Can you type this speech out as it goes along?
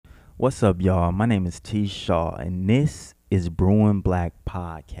What's up, y'all? My name is T. Shaw, and this is Brewing Black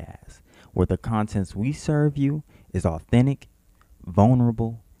Podcast, where the contents we serve you is authentic,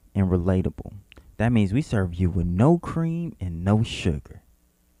 vulnerable, and relatable. That means we serve you with no cream and no sugar.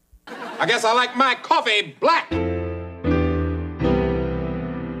 I guess I like my coffee black.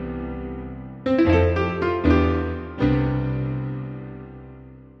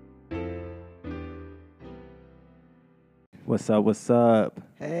 What's up? What's up?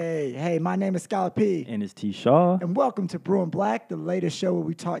 Hey, my name is Scholar P. And it's T. Shaw. And welcome to Brewing Black, the latest show where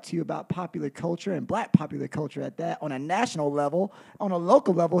we talk to you about popular culture and black popular culture at that on a national level, on a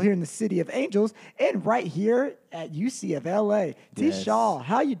local level here in the City of Angels, and right here at UCF-LA. T. Yes. Shaw,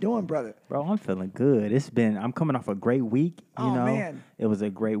 how you doing, brother? Bro, I'm feeling good. I'm coming off a great week, you know. Man. It was a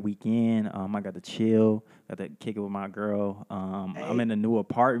great weekend. I got to chill, got to kick it with my girl. I'm in a new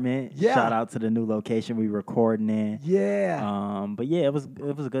apartment. Yeah. Shout out to the new location we recording in. Yeah. But yeah, it was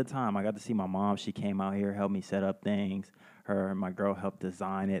a good time. I got to see my mom. She came out here, helped me set up things. Her and my girl helped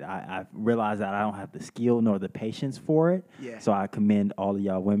design it. I realized that I don't have the skill nor the patience for it. Yeah. So I commend all of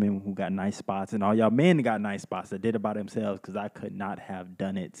y'all women who got nice spots and all y'all men that got nice spots that did it by themselves because I could not have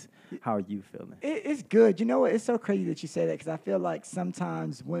done it. How are you feeling? It's good. You know what? It's so crazy that you say that because I feel like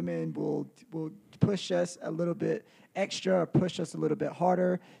sometimes women will push us a little bit extra or push us a little bit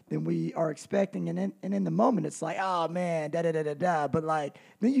harder than we are expecting. And in the moment, it's like, oh, man, da-da-da-da-da. But, like,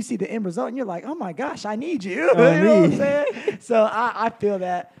 then you see the end result, and you're like, oh, my gosh, I need you. You know what I'm saying? So I feel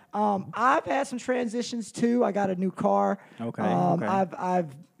that. I've had some transitions, too. I got a new car. Okay.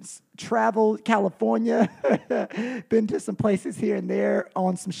 I've traveled California, been to some places here and there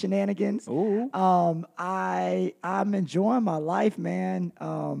on some shenanigans. Ooh. I'm enjoying my life, man.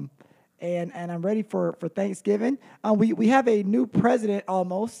 And I'm ready for Thanksgiving. We have a new president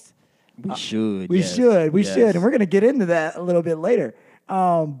almost. We should. We yes. should, Yes. and we're going to get into that a little bit later.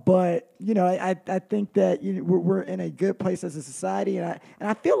 But you know, I think that we're in a good place as a society, and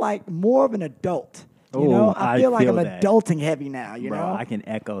I feel like more of an adult. You know, I feel like I'm that. adulting heavy now. You Bro, know, I can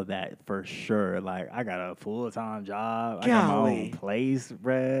echo that for sure. Like, I got a full-time job. I got my Golly. own place,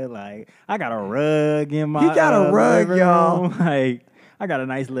 bro. Like, I got a rug in my You got a rug, living y'all. room. Like, I got a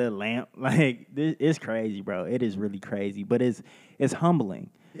nice little lamp. Like, it's crazy, bro. It is really crazy, but it's humbling.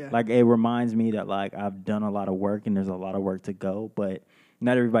 Yeah. Like, it reminds me that, like, I've done a lot of work and there's a lot of work to go, but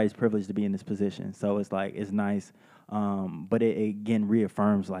not everybody's privileged to be in this position. So it's like, it's nice. But it again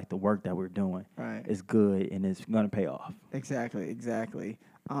reaffirms like the work that we're doing. Right. It's good and it's gonna pay off. Exactly.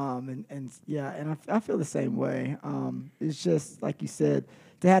 And I feel the same way. It's just like you said,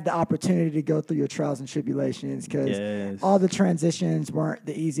 to have the opportunity to go through your trials and tribulations because Yes. all the transitions weren't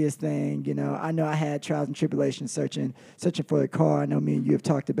the easiest thing. You know I had trials and tribulations searching for a car. I know me and you have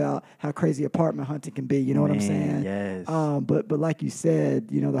talked about how crazy apartment hunting can be. You know what I'm Man, saying? yes. But like you said,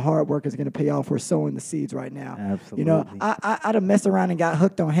 you know, the hard work is going to pay off. We're sowing the seeds right now. Absolutely. You know, I'd have messed around and got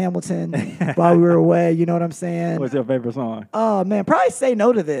hooked on Hamilton while we were away. You know what I'm saying? What's your favorite song? Oh man, probably Say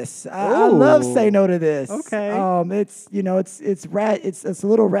No to This. I love Ooh. Say No to This. Okay. It's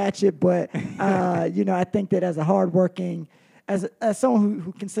a little ratchet, but you know, I think that as someone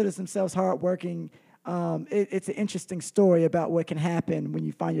who considers themselves hardworking, it's an interesting story about what can happen when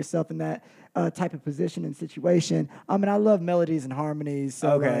you find yourself in that type of position and situation. And I love melodies and harmonies.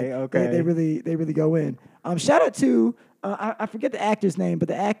 So Okay. They really go in. Shout out to I forget the actor's name, but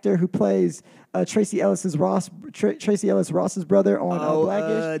the actor who plays Tracy Ellis Ross's brother on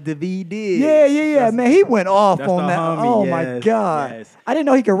Blackish. David did. Yeah. Man, he went off that's on the that. homie, Oh my yes, God, yes. I didn't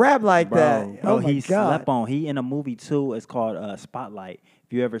know he could rap like Bro, that. bro, Oh my he God. slept on. He in a movie too. It's called Spotlight.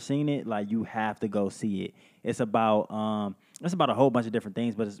 If you ever seen it, like you have to go see it. It's about a whole bunch of different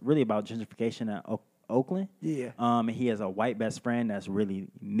things, but it's really about gentrification at Oakland. Yeah. And he has a white best friend that's really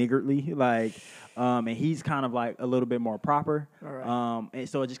niggardly, like, and he's kind of like a little bit more proper. All right. And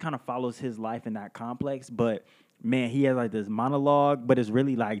so it just kind of follows his life in that complex. But man, he has like this monologue, but it's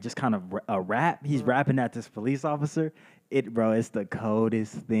really like just kind of a rap. He's rapping at this police officer. It's the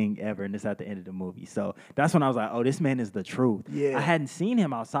coldest thing ever, and it's at the end of the movie. So that's when I was like, oh, this man is the truth. Yeah. I hadn't seen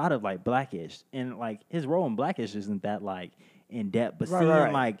him outside of like Blackish, and like his role in Blackish isn't that like in depth, but seeing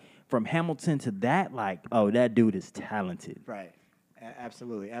like from Hamilton to that, like, oh, that dude is talented. Right.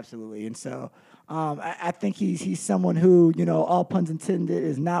 Absolutely. And so I think he's someone who, you know, all puns intended,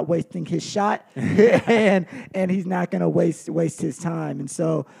 is not wasting his shot, and he's not going to waste his time. And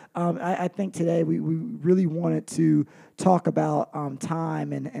so I think today we really wanted to talk about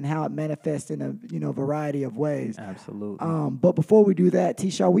time and how it manifests in a variety of ways. Absolutely. But before we do that,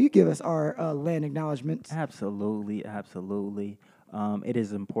 T-Shaw, will you give us our land acknowledgments? Absolutely. It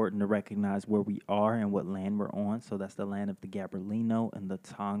is important to recognize where we are and what land we're on. So that's the land of the Gabrielino and the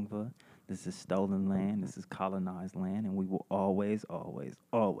Tongva. This is stolen land. This is colonized land, and we will always, always,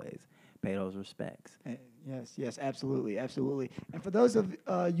 always pay those respects. Yes, yes, absolutely, absolutely. And for those of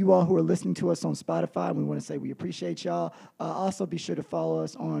you all who are listening to us on Spotify, we want to say we appreciate y'all. Also, be sure to follow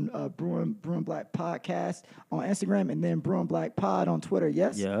us on Brewing Black Podcast on Instagram, and then Brewing Black Pod on Twitter.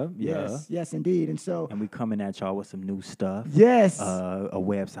 Yes, Yeah, yes, yes, indeed. And so, And we coming at y'all with some new stuff. yes, A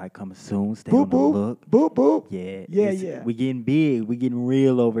website coming soon. Stay boop on the boop, look. boop boop. Yeah. Yeah, it's- yeah. We getting big. We getting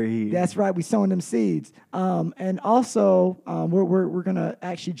real over here. That's right. We sowing them seeds. And also, we're gonna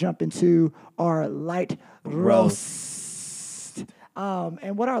actually jump into our light roast.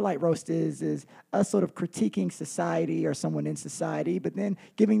 And what our light roast is us sort of critiquing society or someone in society, but then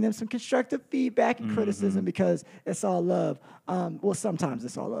giving them some constructive feedback and criticism because it's all love. Well, sometimes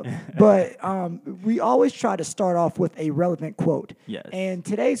it's all love, but we always try to start off with a relevant quote. Yes. And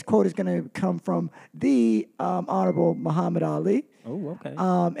today's quote is going to come from the Honorable Muhammad Ali. Oh, okay.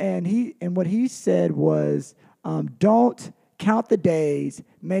 And what he said was, "Don't count the days,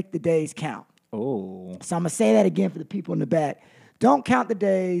 make the days count." Oh. So I'm gonna say that again for the people in the back. Don't count the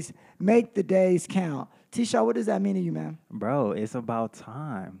days, make the days count. T-Shaw, what does that mean to you, man? Bro, it's about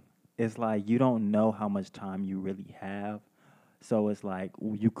time. It's like you don't know how much time you really have. So it's like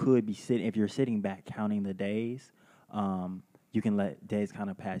you could be sitting, if you're sitting back counting the days, you can let days kind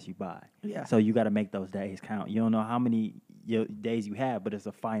of pass you by. Yeah. So you got to make those days count. You don't know how many days you have, but it's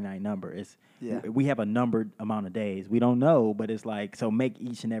a finite number. We have a numbered amount of days. We don't know, but it's like, so make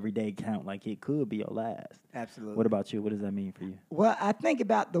each and every day count like it could be your last. Absolutely. What about you? What does that mean for you? Well, I think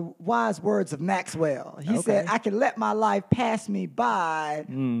about the wise words of Maxwell. He Okay. said, "I can let my life pass me by,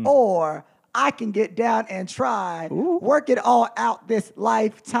 or I can get down and try, work it all out this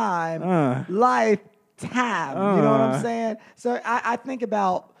lifetime, You know what I'm saying? So I think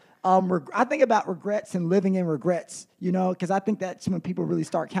about I think about regrets and living in regrets, you know, because I think that's when people really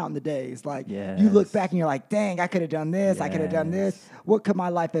start counting the days. Like, you look Yes. back and you're like, dang, I could have done this, I could have done this. Yes. What could my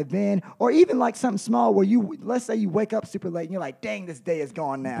life have been? Or even like something small where let's say you wake up super late and you're like, dang, this day is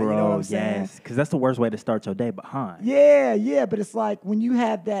gone now. Bro, you know what I'm saying? yes. Because that's the worst way to start your day behind. Yeah, but it's like when you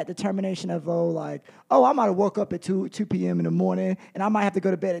have that determination of, I might have woke up at 2 p.m. in the morning and I might have to go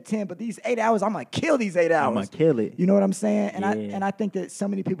to bed at 10, but these 8 hours, I'm going to kill these 8 hours. I'm going to kill it. You know what I'm saying? Yeah. And I think that so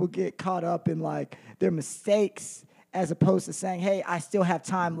many people get caught up in like their mistakes as opposed to saying, hey, I still have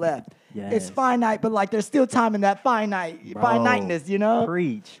time left. Yes. It's finite, but like there's still time in that finiteness, you know?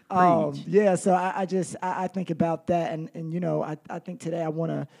 Preach. Yeah, so I think about that, and you know, I think today I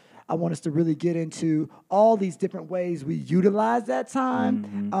want us to really get into all these different ways we utilize that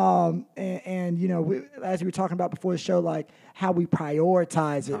time, and you know, as we were talking about before the show, like how we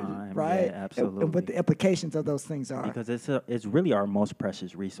prioritize it, Time, right? yeah, absolutely. And what the implications of those things are. Because it's really our most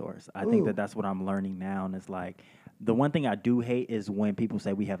precious resource. I think that's what I'm learning now, and it's like the one thing I do hate is when people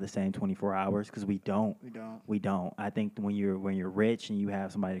say we have the same 24 hours because we don't. We don't. I think when you're rich and you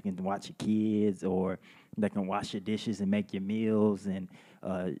have somebody that can watch your kids or that can wash your dishes and make your meals and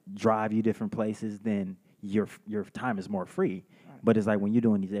drive you different places, then your time is more free. But it's like when you're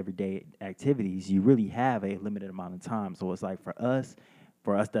doing these everyday activities, you really have a limited amount of time. So it's like for us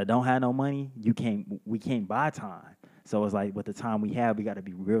that don't have no money, we can't buy time. So it's like with the time we have, we got to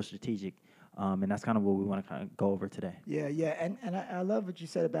be real strategic. And that's kind of what we want to kind of go over today. Yeah, and I love what you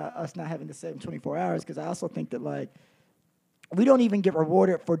said about us not having the same 24 hours because I also think that like we don't even get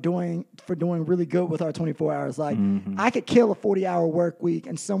rewarded for doing really good with our 24 hours. Like I could kill a 40-hour work week,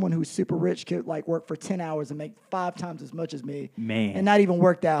 and someone who's super rich could like work for 10 hours and make 5 times as much as me, Man. and not even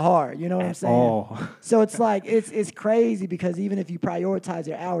work that hard. You know what I'm saying? all. So it's like it's crazy because even if you prioritize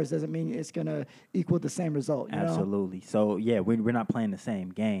your hours, doesn't mean it's gonna equal the same result. You know? Absolutely. So yeah, we're not playing the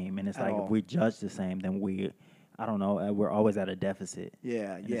same game, and it's At like all. if we judge the same, then I don't know, we're always at a deficit.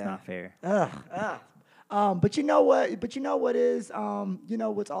 Yeah, and yeah. It's not fair. But you know what? But you know what is? You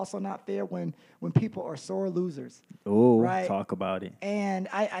know what's also not fair when people are sore losers. Oh, Right. talk about it. And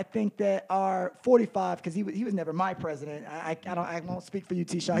I think that our 45, because he was never my president. I won't speak for you,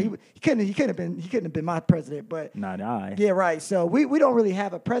 T-Shaw. He couldn't have been my president. But Not I. yeah, right. So we don't really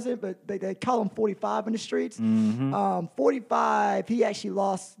have a president, but they call him 45 in the streets. 45. He actually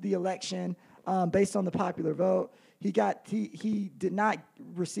lost the election based on the popular vote. He did not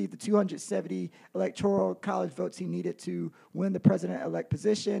receive the 270 electoral college votes he needed to win the president-elect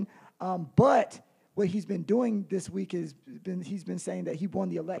position. But what he's been doing this week he's been saying that he won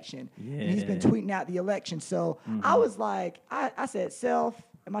the election. And he's been Yeah. tweeting out the election. So I was like, I said, self,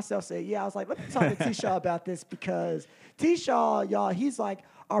 And myself said, yeah. I was like, let me talk to T. Shaw about this because T. Shaw, y'all, he's like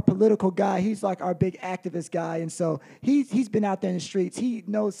our political guy. He's like our big activist guy. And so he's been out there in the streets. He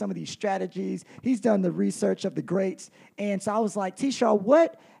knows some of these strategies. He's done the research of the greats. And so I was like, T. Shaw,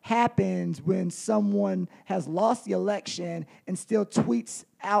 what happens when someone has lost the election and still tweets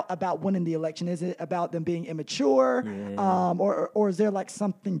out about winning the election? Is it about them being immature, or is there like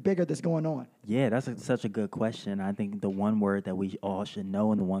something bigger that's going on? Yeah, that's such a good question. I think the one word that we all should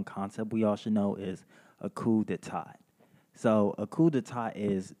know and the one concept we all should know is a coup d'etat. So a coup d'etat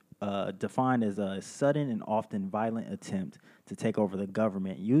is defined as a sudden and often violent attempt to take over the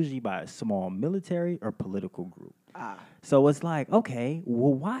government, usually by a small military or political group. So it's like, okay,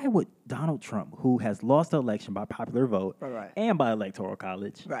 well, why would Donald Trump, who has lost the election by popular vote and by electoral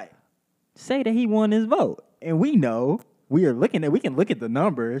college, say that he won his vote? And we know we can look at the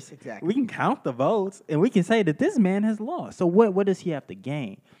numbers, we can count the votes, and we can say that this man has lost. So what does he have to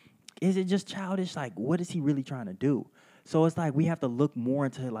gain? Is it just childish? Like, what is he really trying to do? So it's like we have to look more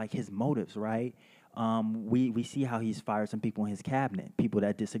into like his motives, right? We see how he's fired some people in his cabinet, people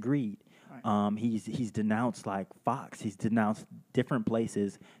that disagreed. He's denounced like Fox. He's denounced different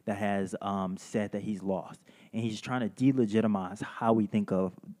places that has said that he's lost, and he's trying to delegitimize how we think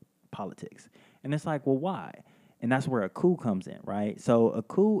of politics. And it's like, well, why? And that's where a coup comes in, right? So a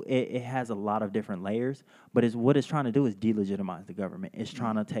coup, it has a lot of different layers, but what it's trying to do is delegitimize the government. It's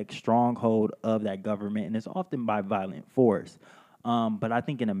trying to take stronghold of that government, and it's often by violent force. But I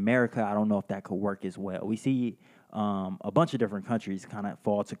think in America, I don't know if that could work as well. We see a bunch of different countries kind of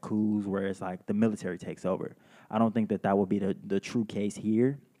fall to coups where it's like the military takes over. I don't think that would be the true case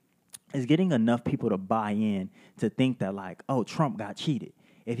here. It's getting enough people to buy in to think that like, oh, Trump got cheated.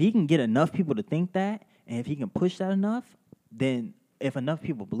 If he can get enough people to think that, and if he can push that enough, then if enough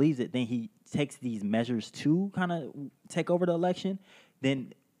people believes it, then he takes these measures to kind of take over the election,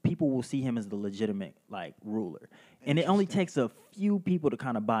 then people will see him as the legitimate like ruler. And it only takes a few people to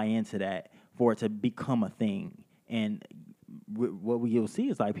kind of buy into that for it to become a thing. And what you'll see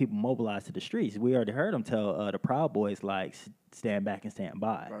is like people mobilize to the streets. We already heard them tell the Proud Boys like stand back and stand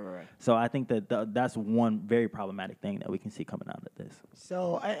by. Right. So I think that that's one very problematic thing that we can see coming out of this.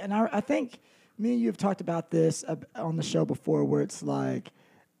 So I think me and you have talked about this on the show before, where it's like,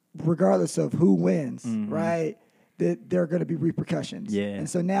 regardless of who wins, right, that there are going to be repercussions. Yeah. And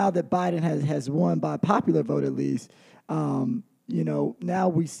so now that Biden has won by popular vote, at least, now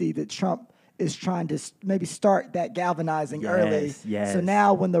we see that Trump is trying to maybe start that galvanizing early. Yes. So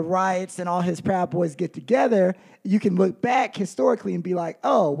now when the riots and all his Proud Boys get together, you can look back historically and be like,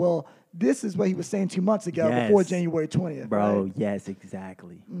 oh, well, this is what he was saying 2 months ago before January 20th. Bro, right? yes,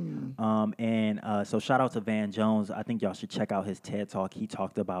 exactly. So shout out to Van Jones. I think y'all should check out his TED Talk. He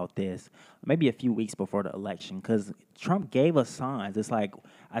talked about this maybe a few weeks before the election because Trump gave us signs. It's like,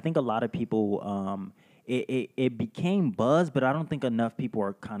 I think a lot of people, it became buzz, but I don't think enough people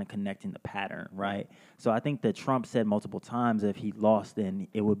are kind of connecting the pattern, right? So I think that Trump said multiple times if he lost, then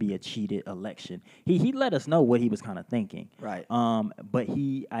it would be a cheated election. He let us know what he was kind of thinking. Right. But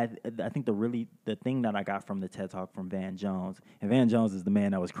I think the thing that I got from the TED Talk from Van Jones, and Van Jones is the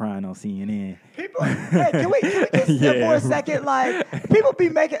man that was crying on CNN. People, hey, can we just sit for a second? Like, people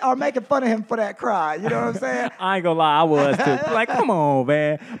are making fun of him for that cry. You know what I'm saying? I ain't gonna lie, I was too. Like, come on,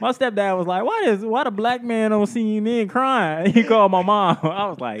 man. My stepdad was like, why the black man on CNN crying? He called my mom. I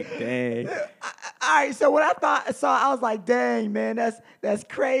was like, dang. All right, so when I saw, I was like, dang, man, that's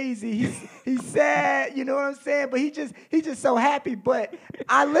crazy. He's sad, you know what I'm saying? But he's just so happy. But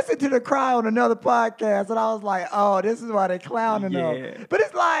I listened to the cry on another podcast, and I was like, oh, this is why they're clowning him. But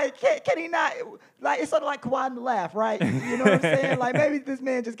it's like, can he not? Like, it's sort of like Kawhi and the Laugh, right? You know what I'm saying? Like, maybe this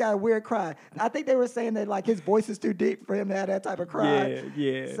man just got a weird cry. I think they were saying that, like, his voice is too deep for him to have that type of cry.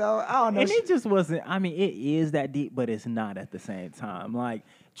 Yeah. So, I don't know. And it just wasn't, I mean, it is that deep, but it's not at the same time. Like,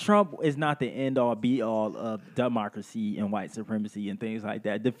 Trump is not the end-all, be-all of democracy and white supremacy and things like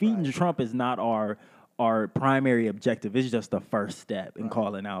that. Defeating Trump is not our primary objective. It's just the first step in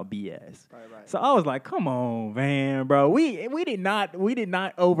calling out BS. Right. So I was like, come on, man, bro. We did not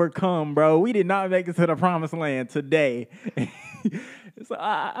overcome, bro. We did not make it to the promised land today. So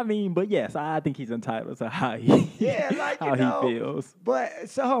I mean, but yes, I think he's entitled to how he he feels.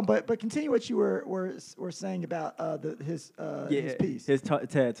 But continue what you were saying about his piece, his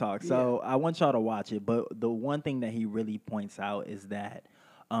TED Talk. So I want y'all to watch it. But the one thing that he really points out is that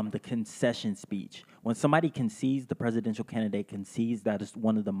the concession speech. When somebody concedes, the presidential candidate concedes, that is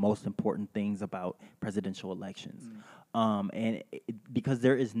one of the most important things about presidential elections. Because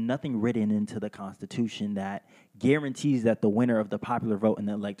there is nothing written into the Constitution that guarantees that the winner of the popular vote in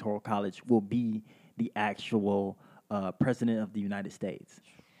the Electoral College will be the actual president of the United States.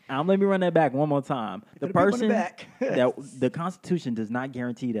 Let me run that back one more time. The Put the people in person the back. that the Constitution does not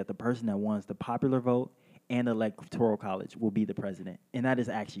guarantee that the person that wins the popular vote and the electoral college will be the president, and that is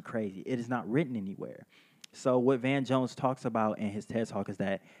actually crazy. It is not written anywhere. So what Van Jones talks about in his TED Talk is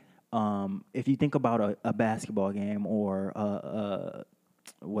that if you think about a basketball game or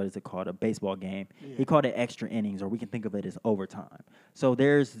what is it called, a baseball game, he called it extra innings, or we can think of it as overtime. So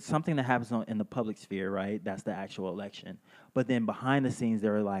there's something that happens in the public sphere, right? That's the actual election. But then behind the scenes,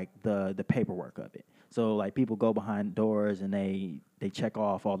 there are like the paperwork of it. So like people go behind doors and they check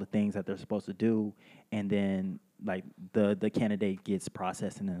off all the things that they're supposed to do, and then like the candidate gets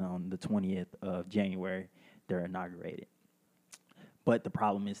processed, and then on the 20th of January, they're inaugurated. But the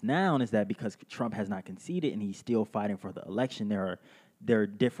problem is now is that because Trump has not conceded and he's still fighting for the election, there are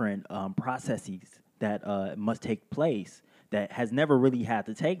different processes that must take place that has never really had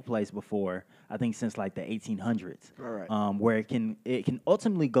to take place before. I think since like the 1800s, Right. where it can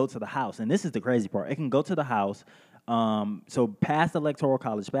ultimately go to the House, and this is the crazy part. It can go to the House. So past the electoral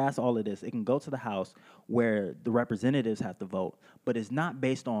college, past all of this, it can go to the House where the representatives have to vote, but it's not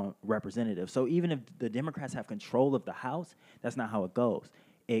based on representatives. So even if the Democrats have control of the House, that's not how it goes.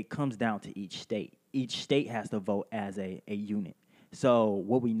 It comes down to each state. Each state has to vote as a unit. So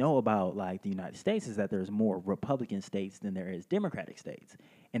what we know about like the United States is that there's more Republican states than there is Democratic states,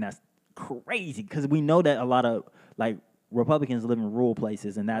 and that's crazy because we know that a lot of like Republicans live in rural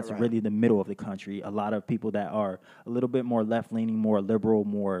places, and that's really the middle of the country. A lot of people that are a little bit more left-leaning, more liberal,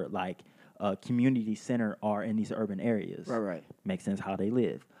 more like community center are in these urban areas. Right. Makes sense how they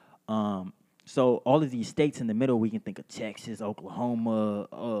live. So all of these states in the middle, we can think of Texas, Oklahoma,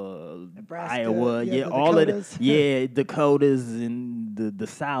 Nebraska, Iowa, the all of Dakotas. Dakotas and the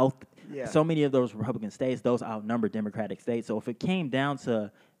South. Yeah. So many of those Republican states, those outnumber Democratic states. So if it came down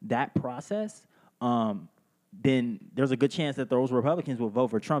to that process, then there's a good chance that those Republicans will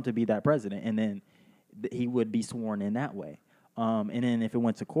vote for Trump to be that president, and then he would be sworn in that way. And then if it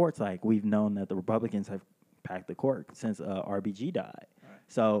went to courts, like we've known that the Republicans have packed the court since RBG died. Right.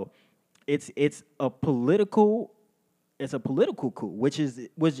 So it's a political coup, which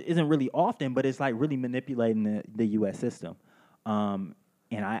isn't really often, but it's like really manipulating the U.S. system. And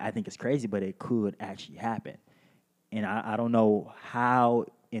I think it's crazy, but it could actually happen. And I don't know how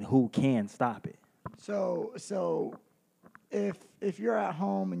and who can stop it. So if you're at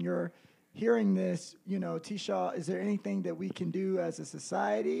home and you're hearing this, T-Shaw, is there anything that we can do as a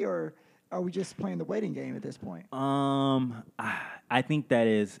society, or are we just playing the waiting game at this point? I think that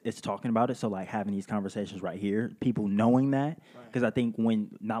it's talking about it. So like having these conversations right here, people knowing that, because I think when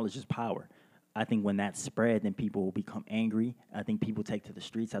knowledge is power, I think when that's spread, then people will become angry. I think people take to the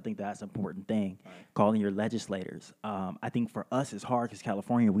streets. I think that's an important thing. Right. Calling your legislators. I think for us it's hard because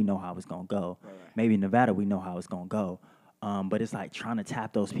California, we know how it's going to go. Right. Maybe Nevada, we know how it's going to go. But it's like trying to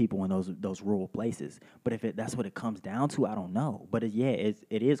tap those people in those rural places. But if that's what it comes down to, I don't know. But it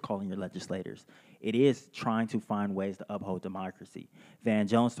is calling your legislators. It is trying to find ways to uphold democracy. Van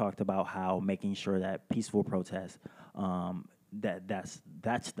Jones talked about how making sure that peaceful protests,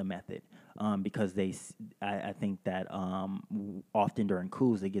 that's the method. Because I think that often during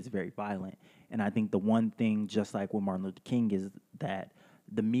coups it gets very violent. And I think the one thing, just like with Martin Luther King, is that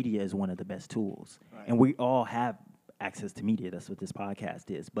the media is one of the best tools. Right. And we all have access to media. That's what this podcast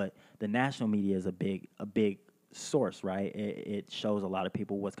is. But the national media is a big source, right? It shows a lot of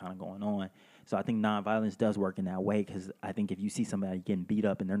people what's kind of going on. So I think nonviolence does work in that way, because I think if you see somebody getting beat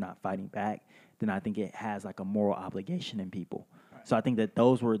up and they're not fighting back, then I think it has like a moral obligation in people. Right. So I think that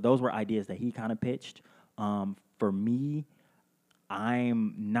those were ideas that he kind of pitched. For me,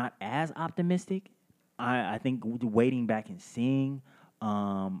 I'm not as optimistic. I think waiting back and seeing.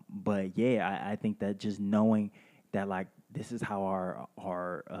 But yeah, I think that just knowing that like this is how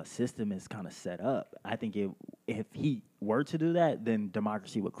our system is kind of set up. I think if he were to do that, then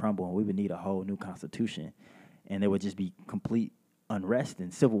democracy would crumble and we would need a whole new constitution, and there would just be complete unrest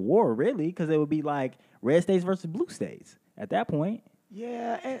and civil war, really, because it would be like red states versus blue states at that point.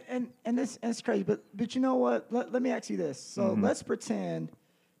 Yeah, and it's crazy, but you know what? Let me ask you this. So let's pretend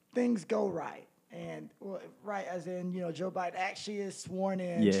things go right. And right, as in, Joe Biden actually is sworn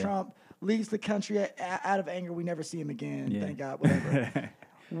in. Yeah. Trump leaves the country out of anger. We never see him again. Yeah. Thank God. Whatever.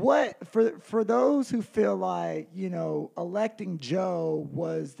 What for those who feel like electing Joe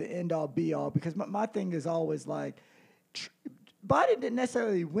was the end all be all? Because my thing is always like, Biden didn't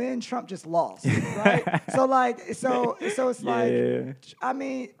necessarily win. Trump just lost, right? so it's like, Yeah. I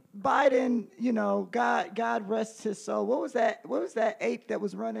mean, Biden, God rest his soul. What was that? What was that ape that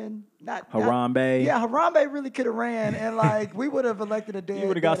was running? Not Harambe. Yeah, Harambe really could have ran, and like we would have elected a dead. He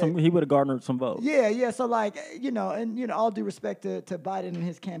would have got some. He would have garnered some votes. Yeah. So like, all due respect to Biden and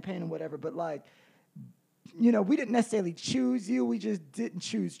his campaign and whatever, but like, we didn't necessarily choose you. We just didn't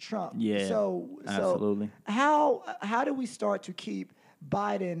choose Trump. Yeah, So absolutely. how do we start to keep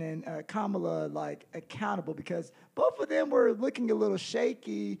Biden and Kamala like accountable, because both of them were looking a little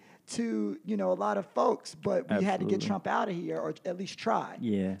shaky to a lot of folks, but we had to get Absolutely. Trump out of here, or at least try.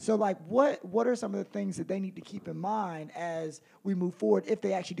 Yeah. So like, what are some of the things that they need to keep in mind as we move forward if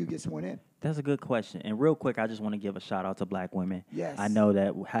they actually do get sworn in? That's a good question. And real quick, I just want to give a shout out to Black women. Yes. I know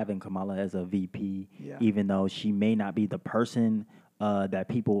that having Kamala as a VP, Yeah. even though she may not be the person that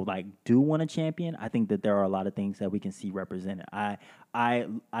people like do want to champion, I think that there are a lot of things that we can see represented. I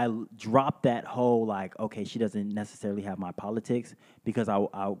dropped that whole like, okay, she doesn't necessarily have my politics, because I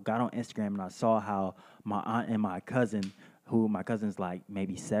got on Instagram and I saw how my aunt and my cousin, who my cousin's like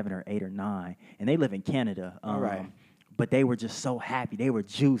maybe 7 or 8 or 9, and they live in Canada. Right. But they were just so happy. They were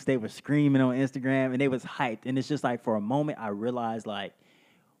juiced. They were screaming on Instagram, and they was hyped. And it's just like, for a moment, I realized like,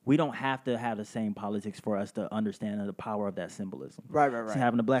 we don't have to have the same politics for us to understand the power of that symbolism. Right. So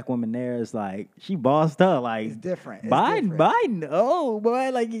having a Black woman there is like, she bossed up. Like, It's different. It's Biden, oh boy,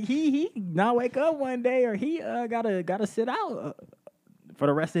 like he not wake up one day, or he gotta sit out for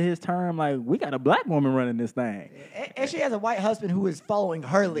the rest of his term. Like, we got a Black woman running this thing. And she has a white husband who is following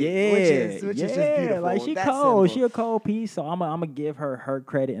her lead, Yeah, which is just beautiful. Like, she That cold. symbol. She a cold piece. So I'm gonna give her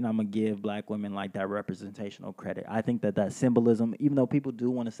credit, and I'm gonna give Black women like that representational credit. I think that symbolism, even though people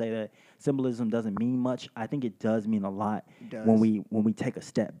do want to say that symbolism doesn't mean much, I think it does mean a lot does. when we take a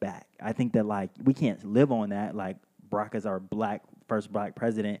step back. I think that like we can't live on that. Like, Barack is our first black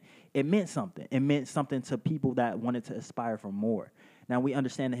president. It meant something. It meant something to people that wanted to aspire for more. Now, we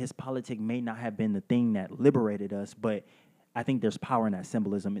understand that his politic may not have been the thing that liberated us, but I think there's power in that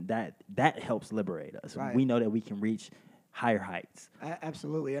symbolism, and that helps liberate us. Right. We know that we can reach higher heights.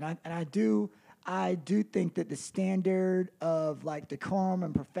 Absolutely, and I do think that the standard of like decorum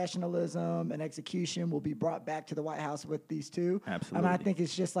and professionalism and execution will be brought back to the White House with these two. Absolutely. I think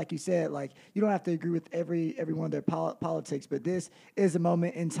it's just like you said, like, you don't have to agree with every one of their politics, but this is a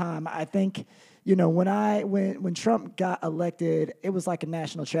moment in time. I think, when Trump got elected, it was like a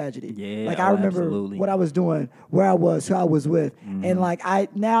national tragedy. Yeah, like, I remember absolutely. what I was doing, where I was, who I was with, and like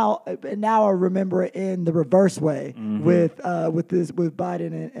now I remember it in the reverse way with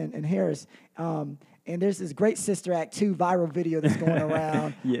Biden and Harris. And there's this great Sister Act 2 viral video that's going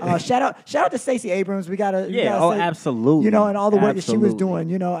around. Yeah. Shout out to Stacey Abrams. We gotta Yeah, say, absolutely. And all the work that she was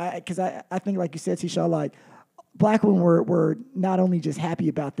Absolutely. doing. Because I think, like you said, Tisha, like, Black women were not only just happy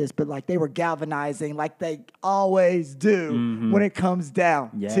about this, but like they were galvanizing, like they always do when it comes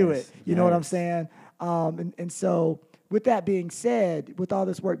down to it. You know what I'm Yes. saying? And so, with that being said, with all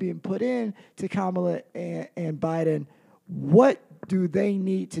this work being put in to Kamala and Biden, what do they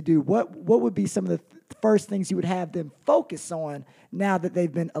need to do? What would be some of the first things you would have them focus on now that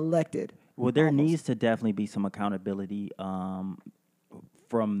they've been elected? Well, there needs to definitely be some accountability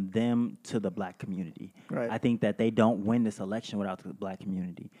from them to the Black community. Right. I think that they don't win this election without the Black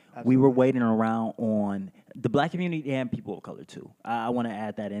community. We were waiting around on the Black community and people of color too. I want to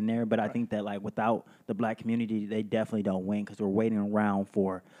add that in there, but I think that like without the Black community, they definitely don't win, because we're waiting around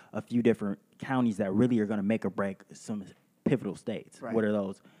for a few different counties that really are going to make or break some pivotal states. Right. What are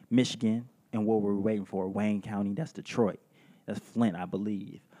those? Michigan, and what we're waiting for, Wayne County, that's Detroit. That's Flint, I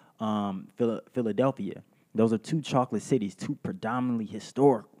believe. Philadelphia. Those are two chocolate cities, two predominantly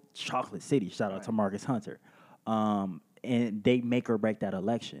historic chocolate cities. Shout out to Marcus Hunter. And they make or break that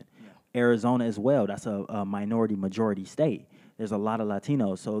election. Yeah. Arizona as well. That's a minority majority state. There's a lot of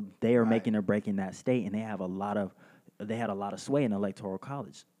Latinos, so they are making or breaking that state, and they had a lot of sway in the electoral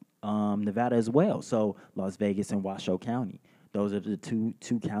college. Nevada as well. So Las Vegas and Washoe County. Those are the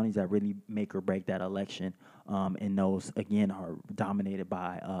two counties that really make or break that election. And those, again, are dominated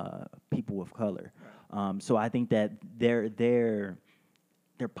by people of color. So I think that their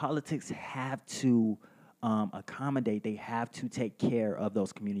politics have to accommodate. They have to take care of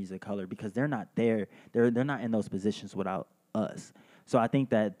those communities of color, because they're not there. They're not in those positions without us. So I think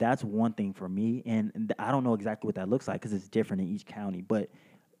that that's one thing for me. And I don't know exactly what that looks like, because it's different in each county. But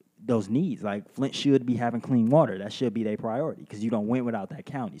those needs, like Flint should be having clean water. That should be their priority, because you don't win without that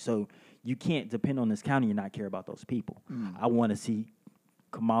county. So you can't depend on this county and not care about those people. I want to see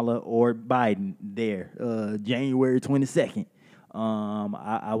Kamala or Biden there January 22nd.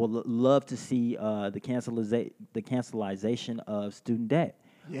 I would love to see the cancelization of student debt.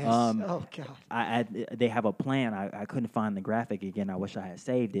 Yes. Oh God. They have a plan. I couldn't find the graphic again. I wish I had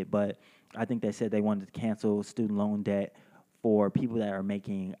saved it, but I think they said they wanted to cancel student loan debt for people that are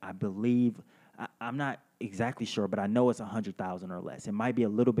making, I believe, I'm not exactly sure, but I know it's 100,000 or less. It might be a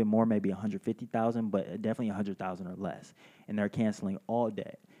little bit more, maybe 150,000, but definitely 100,000 or less. And they're canceling all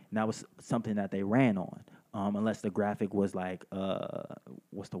debt. And that was something that they ran on, unless the graphic was like,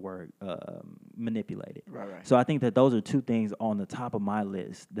 what's the word, manipulated. Right. So I think that those are two things on the top of my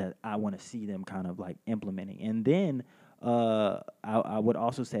list that I want to see them kind of like implementing. And then I would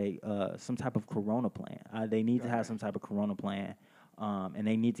also say some type of corona plan. They need to have some type of corona plan, and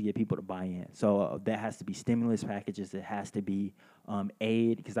they need to get people to buy in. So that has to be stimulus packages. It has to be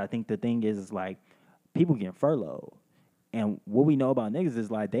aid, because I think the thing is like people getting furloughed. And what we know about niggas is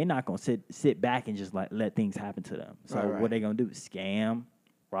like they not gonna sit back and just like let things happen to them. So what they gonna do? Scam,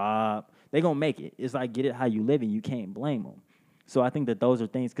 rob. They gonna make it. It's like get it how you live, and you can't blame them. So I think that those are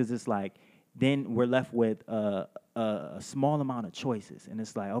things, because it's like then we're left with a small amount of choices, and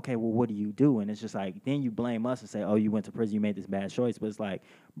it's like, okay, well, what do you do? And it's just like then you blame us and say, oh, you went to prison, you made this bad choice. But it's like,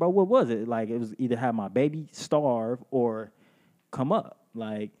 bro, what was it? Like it was either have my baby starve or come up.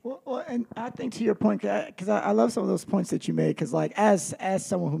 Like, well, and I think to your point, because I love some of those points that you made, because like as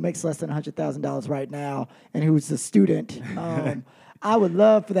someone who makes less than $100,000 right now and who's a student, I would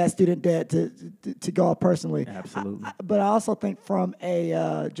love for that student debt to go up personally. Absolutely. But I also think from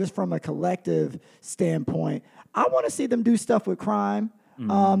a just from a collective standpoint, I want to see them do stuff with crime,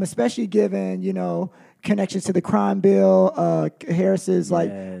 especially given connections to the crime bill, Harris's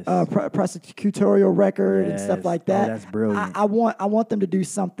prosecutorial record and stuff like that. Oh, that's brilliant. I want them to do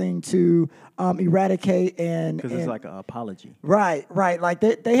something to eradicate because it's like an apology. Right. Like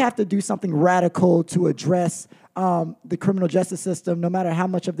they have to do something radical to address the criminal justice system, no matter how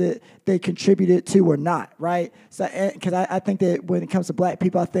much of it they contributed to or not, right? So, because I think that when it comes to black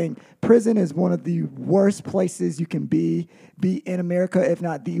people, I think prison is one of the worst places you can be in America, if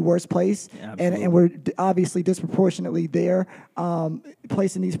not the worst place. Yeah, and we're obviously disproportionately there,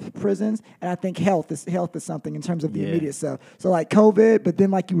 placed in these prisons. And I think health is something in terms of the immediate stuff. So like COVID, but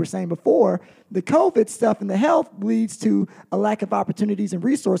then like you were saying before, the COVID stuff and the health leads to a lack of opportunities and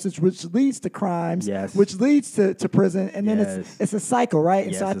resources, which leads to crimes, which leads to prison, and then it's a cycle, right?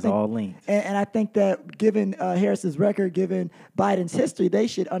 And yes, so I it's think, all linked. And I think that given Harris's record, given Biden's history, they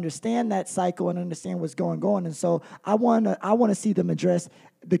should understand that cycle and understand what's going on. And so I want to see them address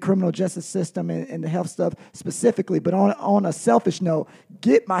the criminal justice system and the health stuff specifically, but on a selfish note,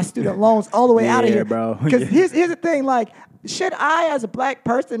 get my student loans all the way out of here, bro. Because here's the thing, like, should I, as a black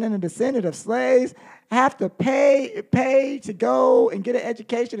person and a descendant of slaves, have to pay to go and get an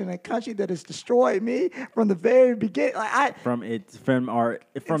education in a country that has destroyed me from the very beginning? Like from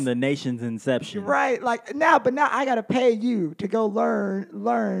the nation's inception, right? Like now I got to pay you to go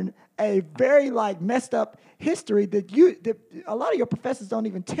learn a very like messed up history that a lot of your professors don't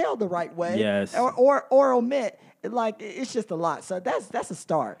even tell the right way, yes, or omit. Like it's just a lot. So that's a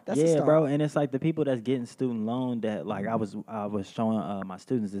start. That's a start. Bro. And it's like the people that's getting student loan debt. Like I was showing my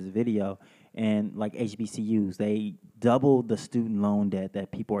students this video, and like HBCUs, they double the student loan debt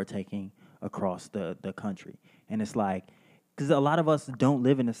that people are taking across the country. And it's like, because a lot of us don't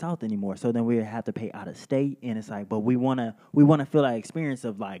live in the South anymore, so then we have to pay out of state, and it's like, but we wanna feel that experience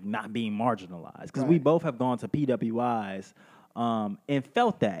of like not being marginalized, because we both have gone to PWIs. And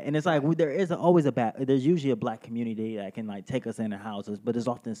felt that, and it's like there's usually a black community that can like take us in their houses, but it's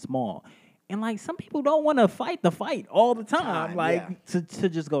often small, and like some people don't want to fight the fight all the time, to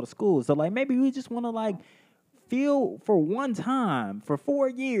just go to school. So like maybe we just want to like feel for one time for 4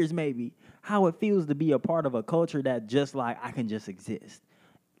 years maybe how it feels to be a part of a culture that just like I can just exist.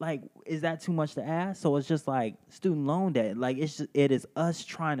 Like, is that too much to ask? So it's just like student loan debt. Like it is us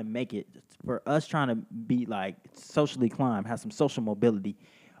trying to make it, for us trying to be like socially climbed, have some social mobility.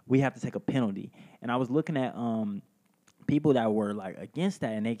 We have to take a penalty. And I was looking at people that were like against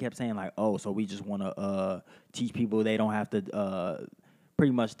that, and they kept saying like, oh, so we just want to teach people they don't have to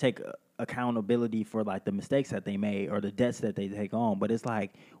pretty much take accountability for like the mistakes that they made or the debts that they take on. But it's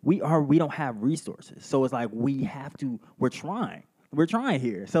like we don't have resources, so it's like we're trying. We're trying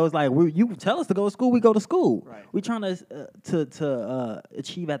here. So it's like you tell us to go to school, we go to school. Right. We're trying to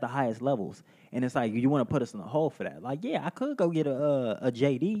achieve at the highest levels. And it's like you want to put us in the hole for that. Like, yeah, I could go get a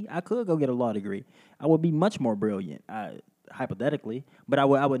JD. I could go get a law degree. I would be much more brilliant, hypothetically. But I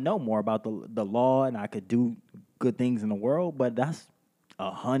would know more about the law, and I could do good things in the world. But that's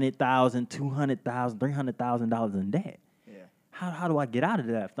 $100,000, $200,000, $300,000 in debt. Yeah. how do I get out of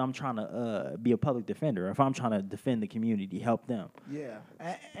that if I'm trying to be a public defender, or if I'm trying to defend the community, help them? Yeah,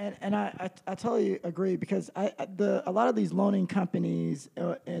 and I totally agree because a lot of these loaning companies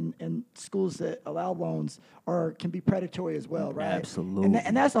and schools that allow loans can be predatory as well, right? Absolutely.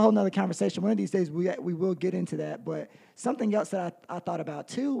 And that's a whole nother conversation. One of these days we will get into that. But something else that I thought about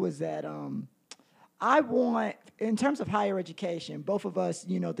too was that I want, in terms of higher education, both of us,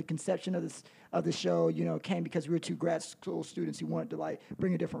 the conception of the show, came because we were two grad school students who wanted to like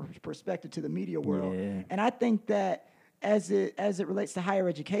bring a different perspective to the media world. Yeah. And I think that as it relates to higher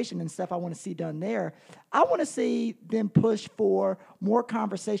education and stuff I want to see done there, I want to see them push for more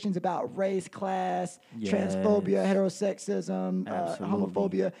conversations about race, class, transphobia, heterosexism,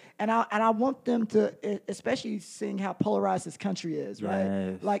 homophobia, and I want them to, especially seeing how polarized this country is, right?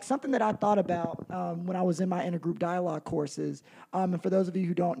 Yes. Like something that I thought about when I was in my intergroup dialogue courses, and for those of you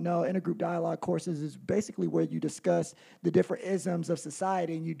who don't know, intergroup dialogue courses is basically where you discuss the different isms of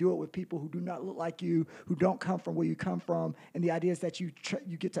society, and you do it with people who do not look like you, who don't come from where you come from, and the idea is that you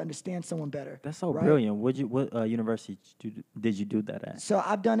get to understand someone better. That's so right? brilliant. What university did you do that at? So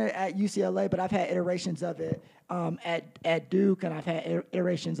I've done it at UCLA, but I've had iterations of it at Duke, and I've had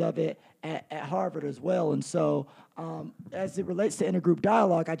iterations of it at Harvard as well. And so as it relates to intergroup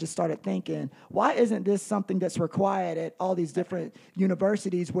dialogue, I just started thinking, why isn't this something that's required at all these different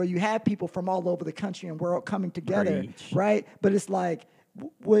universities where you have people from all over the country and we're all coming together, Preach. right? But it's like,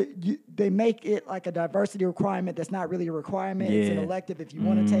 they make it like a diversity requirement that's not really a requirement. It's an Yeah. elective if you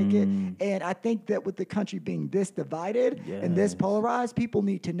want to take it. And I think that with the country being this divided and this Yes. polarized, people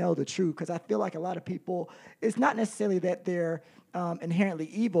need to know the truth, because I feel like a lot of people, it's not necessarily that they're inherently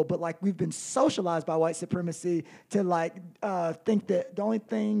evil, but like we've been socialized by white supremacy to like think that the only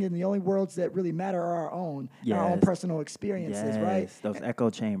thing and the only worlds that really matter are our own Yes. personal experiences, right? Those echo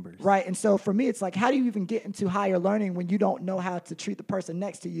chambers. Right, and so for me, it's like, how do you even get into higher learning when you don't know how to treat the person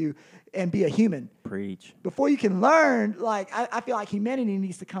next to you and be a human? Preach. Before you can learn, like I feel like humanity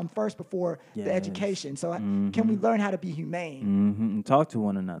needs to come first before the Yes. education. So can we learn how to be humane? And talk to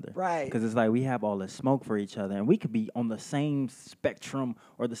one another. Right. Because it's like we have all this smoke for each other, and we could be on the same spectrum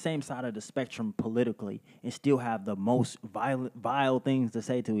or the same side of the spectrum politically and still have the most vile things to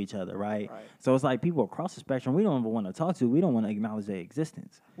say to each other, right? So it's like people across the spectrum we don't even want to talk to. We don't want to acknowledge their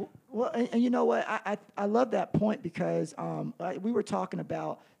existence. Well, and you know what? I love that point because we were talking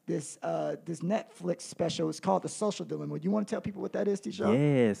about this Netflix special. It's called The Social Dilemma. You want to tell people what that is, T-Shaw?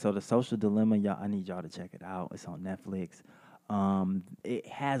 Yeah, so The Social Dilemma, I need y'all to check it out. It's on Netflix. It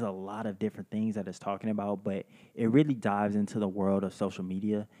has a lot of different things that it's talking about, but it really dives into the world of social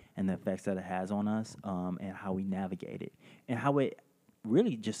media and the effects that it has on us, and how we navigate it, and how it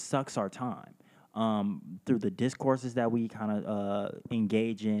really just sucks our time. Through the discourses that we kind of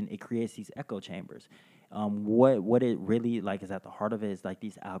engage in, it creates these echo chambers. What it really like is at the heart of it is like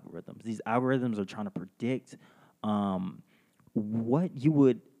these algorithms. These algorithms are trying to predict what you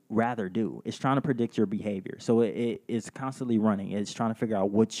would rather do. It's trying to predict your behavior. So it's constantly running. It's trying to figure out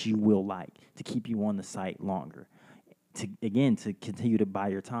what you will like to keep you on the site longer. To continue to buy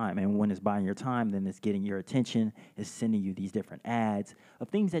your time. And when it's buying your time, then it's getting your attention. It's sending you these different ads of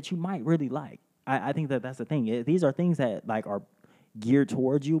things that you might really like. I think that's the thing. These are things that like are geared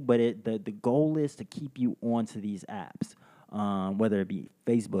towards you, but the goal is to keep you onto these apps, whether it be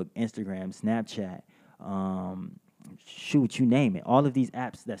Facebook, Instagram, Snapchat, shoot, you name it. All of these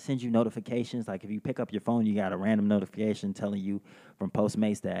apps that send you notifications, like if you pick up your phone, you got a random notification telling you from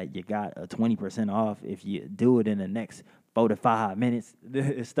Postmates that you got a 20% off if you do it in the next 4 to 5 minutes,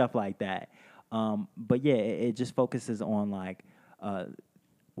 stuff like that. But yeah, it just focuses on like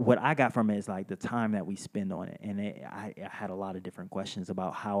what I got from it is like the time that we spend on it. And I had a lot of different questions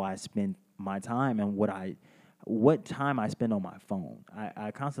about how I spend my time and what time I spend on my phone.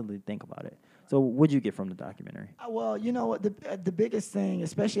 I constantly think about it. So what'd you get from the documentary? Well, you know what, the biggest thing,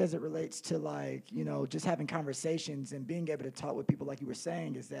 especially as it relates to like, just having conversations and being able to talk with people like you were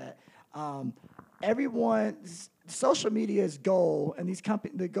saying, is that everyone's social media's goal and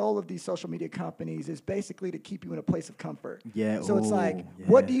the goal of these social media companies is basically to keep you in a place of comfort. Yeah. So it's like, yeah.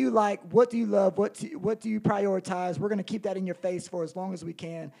 what do you like? What do you love? What do you prioritize? We're going to keep that in your face for as long as we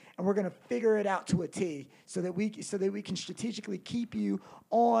can, and we're going to figure it out to a T so that we can strategically keep you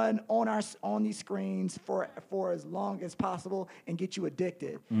on these screens for as long as possible and get you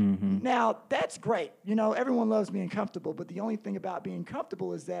addicted. Mm-hmm. Now, that's great. Everyone loves being comfortable, but the only thing about being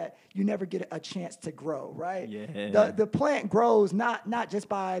comfortable is that you never get a chance to grow, right? Yeah. The plant grows not just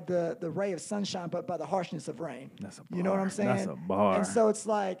by the ray of sunshine, but by the harshness of rain. That's a You know what bar. I'm saying? That's a bar. And so it's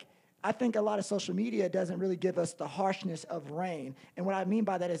like I think a lot of social media doesn't really give us the harshness of rain. And what I mean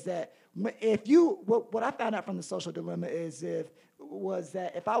by that is that what I found out from the Social Dilemma was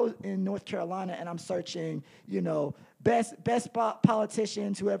that if I was in North Carolina and I'm searching, best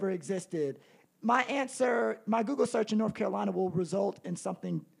politicians who ever existed, my Google search in North Carolina will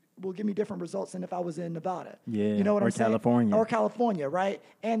give me different results than if I was in Nevada. Yeah, you know what or I'm saying? California. Or California, right?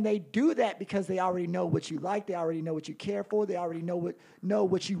 And they do that because they already know what you like, they already know what you care for, they already know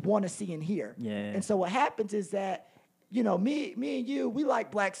what you want to see and hear. Yeah. And so what happens is that, me and you, we like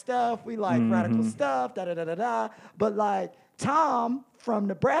black stuff, we like radical stuff, da-da-da-da-da. But like Tom from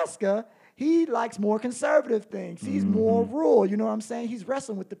Nebraska, he likes more conservative things. He's more rural. You know what I'm saying? He's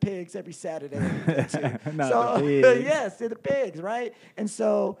wrestling with the pigs every Saturday. Not the pigs. Yes, they're the pigs, right? And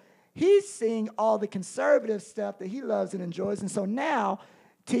so he's seeing all the conservative stuff that he loves and enjoys. And so now,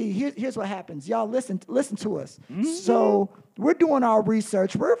 T, here's what happens. Y'all listen to us. So we're doing our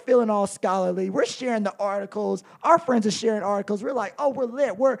research. We're feeling all scholarly. We're sharing the articles. Our friends are sharing articles. We're like, oh, we're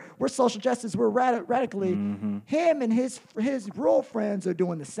lit. We're social justice. We're radically. Him and his rural friends are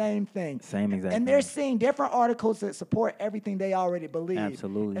doing the same thing. Same exact And they're thing. seeing different articles that support everything they already believe.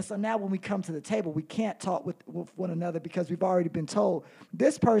 Absolutely. And so now when we come to the table, we can't talk with one another because we've already been told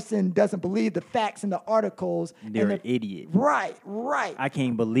this person doesn't believe the facts in the articles. They're an idiot. Right. I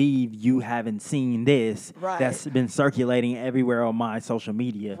can't believe you haven't seen this. Right. That's been circulating everywhere on my social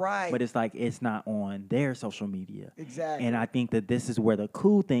media. Right. But it's like it's not on their social media. Exactly. And I think that this is where the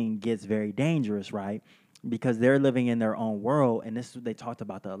cool thing gets very dangerous, right? Because they're living in their own world, and this is what they talked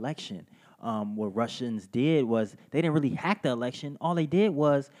about the election. What Russians did was they didn't really hack the election. All they did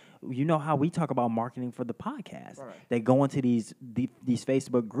was, how we talk about marketing for the podcast. Right. They go into these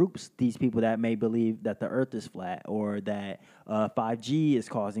Facebook groups, these people that may believe that the earth is flat or that 5G is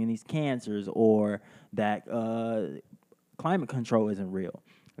causing these cancers or that climate control isn't real.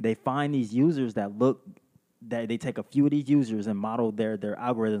 They find these users that they take a few of these users and model their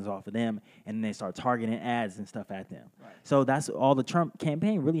algorithms off of them, and they start targeting ads and stuff at them. Right. So that's all the Trump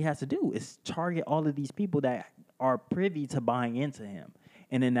campaign really has to do is target all of these people that are privy to buying into him.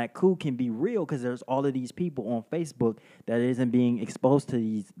 And then that coup can be real because there's all of these people on Facebook that isn't being exposed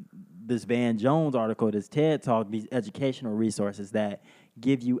to this Van Jones article, this TED Talk, these educational resources that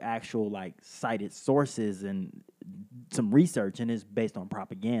give you actual cited sources and some research, and it's based on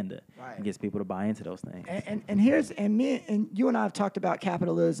propaganda. Right. And gets people to buy into those things. And you and I have talked about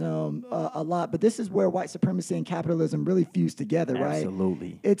capitalism a lot, but this is where white supremacy and capitalism really fuse together, right?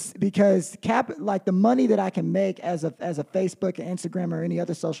 Absolutely. It's because the money that I can make as a Facebook, or Instagram, or any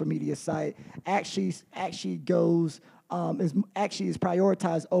other social media site actually goes. Is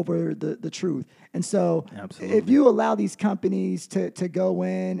prioritized over the truth. And so Absolutely. if you allow these companies to go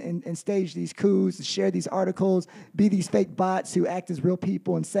in and stage these coups, to share these articles, be these fake bots who act as real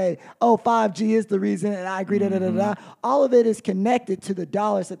people and say, oh, 5G is the reason, and I agree, all of it is connected to the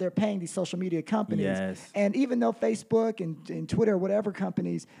dollars that they're paying these social media companies. Yes. And even though Facebook and Twitter, whatever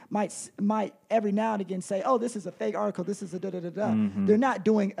companies might every now and again say, oh, this is a fake article, this is a they're not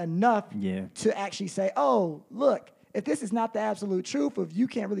doing enough to actually say, oh, look, if this is not the absolute truth, if you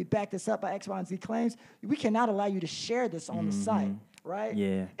can't really back this up by X, Y, and Z claims, we cannot allow you to share this on the site, right?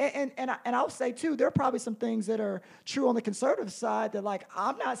 Yeah. And I'll say, too, there are probably some things that are true on the conservative side that,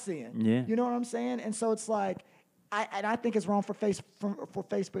 I'm not seeing. Yeah. You know what I'm saying? And so it's like, I think it's wrong for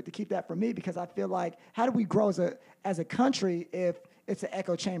Facebook to keep that from me because I feel like, how do we grow as a country if it's an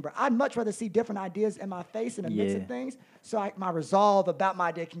echo chamber? I'd much rather see different ideas in my face and a mix of things so my resolve about my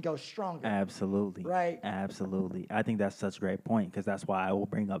idea can go stronger. Absolutely. Right. Absolutely. I think that's such a great point because that's why I will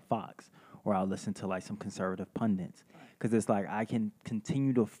bring up Fox or I'll listen to some conservative pundits because it's I can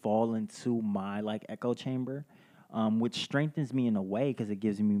continue to fall into my echo chamber, which strengthens me in a way because it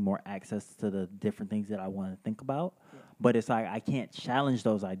gives me more access to the different things that I want to think about. Yeah. But it's I can't challenge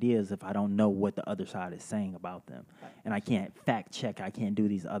those ideas if I don't know what the other side is saying about them. Right. And I can't fact check. I can't do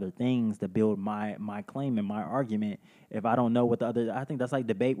these other things to build my claim and my argument if I don't know what I think that's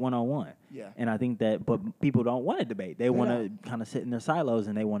debate 101. Yeah. And I think but people don't want to debate. They want to kind of sit in their silos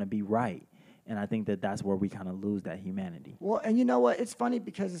and they want to be right. And I think that's where we kind of lose that humanity. Well, and you know what? It's funny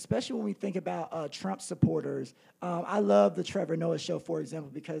because especially when we think about Trump supporters, I love the Trevor Noah show, for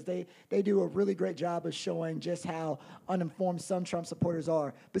example, because they do a really great job of showing just how uninformed some Trump supporters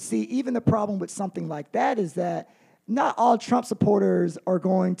are. But see, even the problem with something like that is that not all Trump supporters are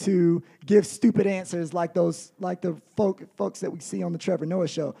going to give stupid answers like the folks that we see on the Trevor Noah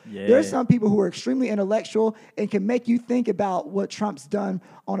show. Yeah. There's some people who are extremely intellectual and can make you think about what Trump's done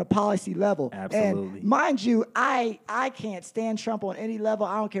on a policy level. Absolutely. And mind you, I can't stand Trump on any level.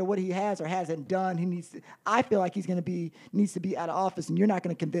 I don't care what he has or hasn't done. I feel like needs to be out of office, and you're not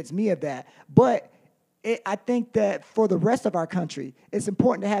going to convince me of that. But I think that for the rest of our country, it's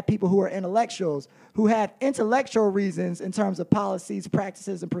important to have people who are intellectuals, who have intellectual reasons in terms of policies,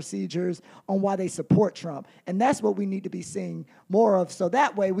 practices, and procedures on why they support Trump. And that's what we need to be seeing more of. So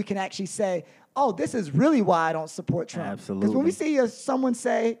that way we can actually say, oh, this is really why I don't support Trump. Absolutely. Because when we see someone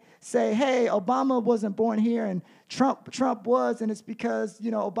say, hey, Obama wasn't born here and Trump was, and it's because,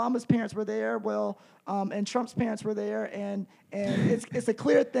 Obama's parents were there, and Trump's parents were there, and it's a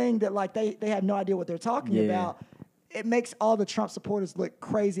clear thing that like they have no idea what they're talking about. It makes all the Trump supporters look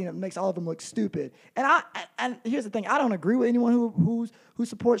crazy, and it makes all of them look stupid. And here's the thing: I don't agree with anyone who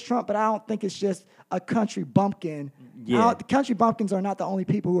supports Trump, but I don't think it's just a country bumpkin. Yeah. The country bumpkins are not the only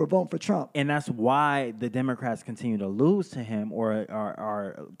people who are voting for Trump. And that's why the Democrats continue to lose to him or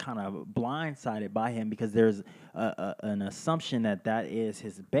are kind of blindsided by him, because there's an assumption that is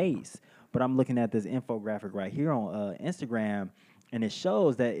his base. But I'm looking at this infographic right here on Instagram, and it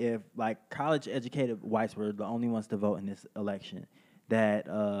shows that if like college-educated whites were the only ones to vote in this election, that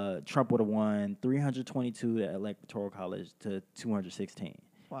Trump would have won 322 to Electoral College to 216.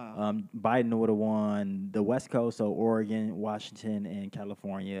 Wow. Biden would have won the West Coast, so Oregon, Washington, and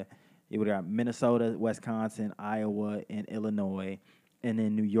California. He would have got Minnesota, Wisconsin, Iowa, and Illinois, and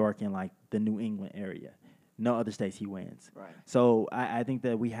then New York and like the New England area. No other states he wins. Right. So I think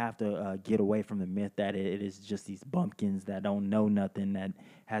that we have to get away from the myth that it is just these bumpkins that don't know nothing, that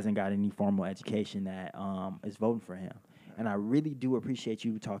hasn't got any formal education, that is voting for him. And I really do appreciate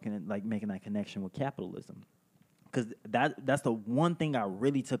you talking, like making that connection with capitalism. Because that's the one thing I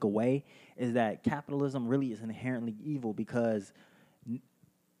really took away, is that capitalism really is inherently evil, because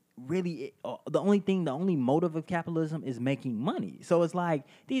really the only motive of capitalism is making money. So it's like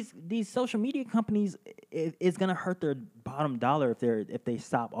these social media companies, it's gonna hurt their bottom dollar if they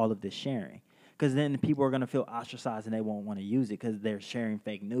stop all of this sharing, because then people are gonna feel ostracized and they won't want to use it because they're sharing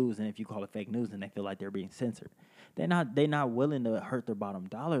fake news, and if you call it fake news, then they feel like they're being censored. They're not willing to hurt their bottom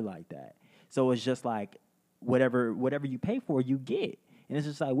dollar like that. So it's just like whatever you pay for, you get. And it's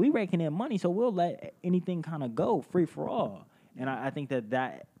just like, we raking in money, so we'll let anything kind of go free for all. And I think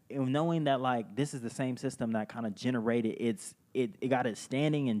that knowing that like this is the same system that kind of generated it got its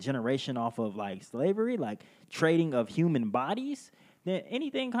standing and generation off of like slavery, like trading of human bodies, then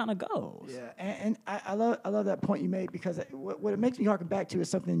anything kind of goes. Yeah, and I love that point you made, because what it makes me harken back to is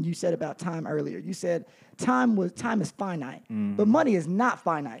something you said about time earlier. You said time is finite, but money is not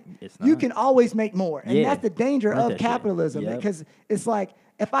finite. It's not. You can always make more, and that's the danger Learned of that shit. capitalism, Yep. because it's like,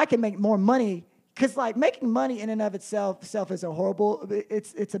 if I can make more money, because like making money in and of itself isn't horrible.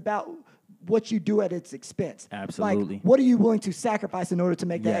 It's about what you do at its expense. Absolutely. Like, what are you willing to sacrifice in order to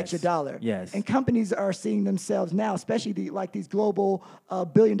make that Yes. extra dollar? Yes. And companies are seeing themselves now, especially these global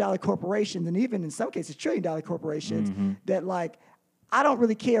billion-dollar corporations, and even in some cases trillion-dollar corporations, that like, I don't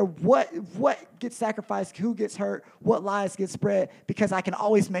really care what gets sacrificed, who gets hurt, what lies get spread, because I can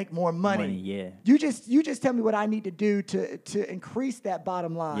always make more money. Yeah. You just tell me what I need to do to increase that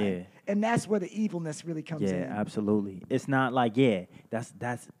bottom line. Yeah. And that's where the evilness really comes in. Yeah, absolutely. It's not like,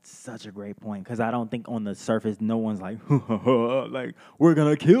 that's such a great point, because I don't think on the surface no one's like, like, we're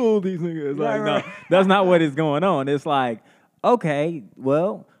going to kill these niggas. Like, Right. no, that's not what is going on. It's like, okay,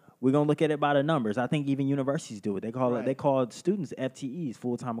 well, we're going to look at it by the numbers. I think even universities do it. They call Right. they call students FTEs,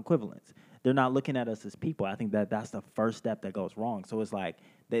 full-time equivalents. They're not looking at us as people. I think that's the first step that goes wrong. So it's like,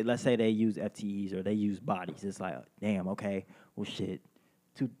 let's say they use FTEs or they use bodies. It's like, damn, okay, well, shit,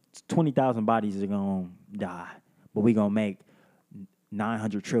 20,000 bodies are going to die, but we going to make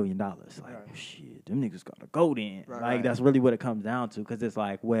 $900 trillion. Like, shit, them niggas got to go then. Right, like, right. that's really what it comes down to, because it's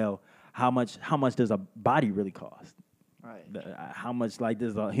like, well, how much does a body really cost? Right. How much like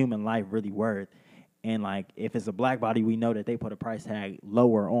does a human life really worth? And like, if it's a black body, we know that they put a price tag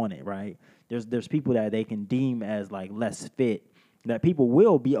lower on it, right? There's people that they can deem as like less fit, that people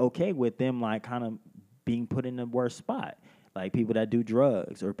will be okay with them like kind of being put in the worst spot, like people that do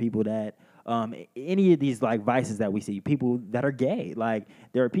drugs, or people that any of these like vices that we see, people that are gay. Like,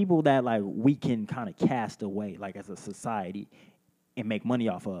 there are people that like we can kind of cast away like as a society and make money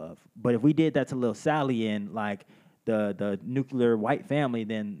off of. But if we did that to Lil Sally and like the nuclear white family,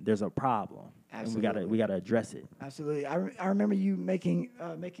 then there's a problem. Absolutely. And we gotta address it. Absolutely. I remember you making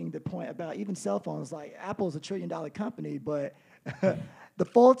the point about even cell phones. Like, Apple's a $1 trillion company, but the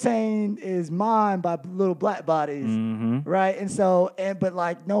Fultane is mined by little black bodies, right? And so, but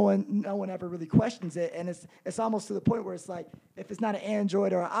like no one ever really questions it, and it's almost to the point where it's like, if it's not an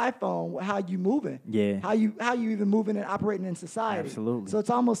Android or an iPhone, how you moving? Yeah. How you even moving and operating in society? Absolutely. So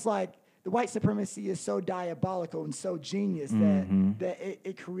it's almost like the white supremacy is so diabolical and so genius that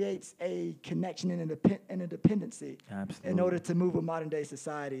it creates a connection and a dependency in order to move a modern day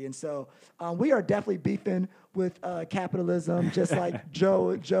society. And so we are definitely beefing with capitalism, just like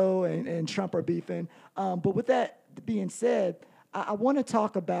Joe and Trump are beefing. But with that being said, I want to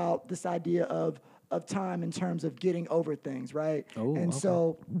talk about this idea of time in terms of getting over things, right?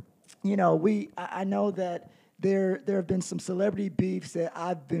 So, you know, I know that there have been some celebrity beefs that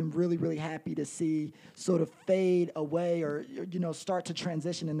I've been really, really happy to see sort of fade away or, you know, start to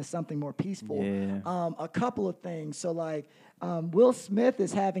transition into something more peaceful. Yeah. A couple of things. So, like, Will Smith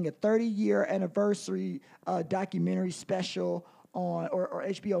is having a 30-year anniversary documentary special on or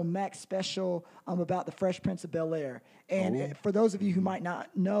HBO Max special about the Fresh Prince of Bel-Air. And for those of you who might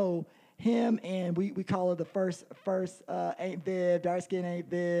not know, him and we call her the first Ain't Viv, dark skin Ain't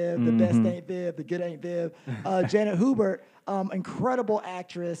Viv, the best Ain't Viv, the good Ain't Viv. Janet Hubert, incredible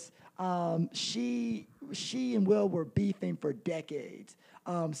actress. She and Will were beefing for decades.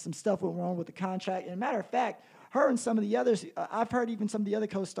 Some stuff went wrong with the contract. And a matter of fact, her and some of the others, I've heard even some of the other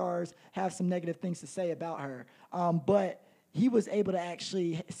co-stars have some negative things to say about her. But he was able to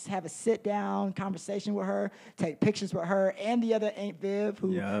actually have a sit-down conversation with her, take pictures with her and the other Aunt Viv,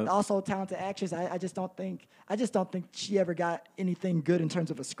 who also a talented actress. I just don't think she ever got anything good in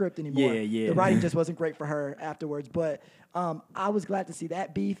terms of a script anymore. Yeah. The writing just wasn't great for her afterwards. But I was glad to see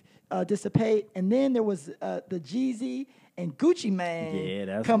that beef dissipate. And then there was the Jeezy and Gucci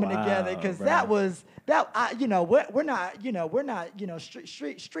Mane coming together, because that was we're not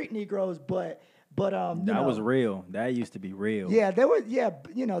street Negroes, but that was real. That used to be real. Yeah,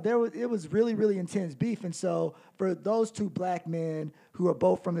 it was really, really intense beef. And so for those two black men who are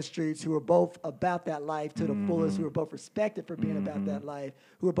both from the streets, who are both about that life to the fullest, who are both respected for being about that life,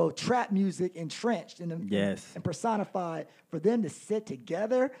 who are both trap music entrenched and personified, for them to sit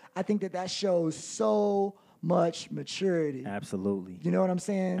together, I think that shows so much maturity. Absolutely. You know what I'm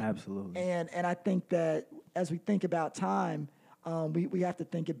saying? Absolutely. And I think that as we think about time, we have to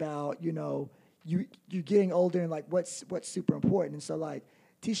think about, you getting older and like what's super important. And so like,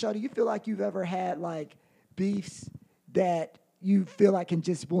 T-Shaw, do you feel like you've ever had like beefs that you feel like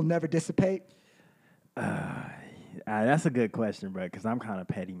will never dissipate? That's a good question, bro, because I'm kind of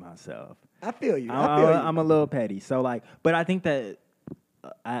petty myself. I feel you. I'm a little petty. So like, but I think that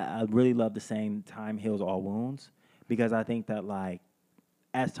I really love the saying "time heals all wounds," because I think that like,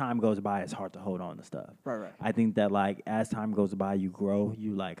 as time goes by, it's hard to hold on to stuff. Right. I think that like as time goes by, you grow,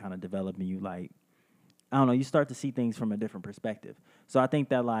 you like kind of develop, and you like, I don't know, you start to see things from a different perspective. So I think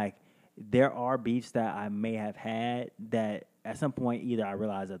that like there are beefs that I may have had that at some point either I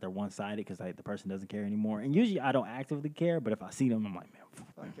realize that they're one-sided because like the person doesn't care anymore, and usually I don't actively care, but if I see them, I'm like, man.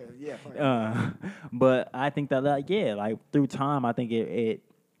 Okay, yeah. But I think that like through time, I think it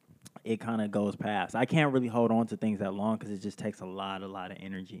kind of goes past. I can't really hold on to things that long because it just takes a lot of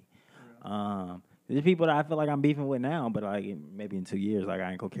energy. Yeah. There's people that I feel like I'm beefing with now, but like maybe in 2 years, like I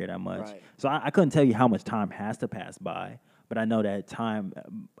ain't gonna care that much. Right. So I couldn't tell you how much time has to pass by, but I know that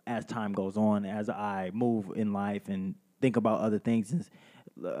as time goes on, as I move in life and think about other things,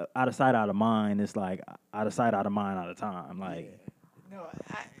 out of sight, out of mind. It's like out of sight, out of mind, out of time. Like. No,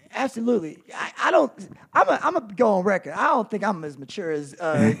 absolutely. I'm a go on record. I don't think I'm as mature as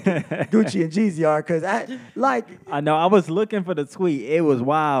Gucci and Jeezy are, because I know I was looking for the tweet. It was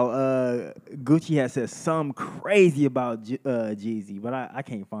wild. Gucci had said something crazy about Jeezy, but I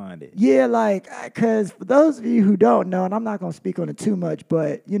can't find it. Yeah, like, because for those of you who don't know, and I'm not gonna speak on it too much,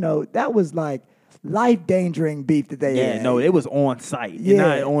 but that was like life-endangering beef that they had. Yeah, no, it was on site. Yeah.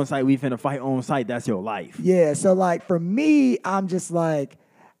 Not on site. We finna fight on site. That's your life. Yeah, so like for me, I'm just like,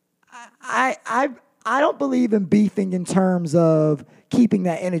 I don't believe in beefing in terms of keeping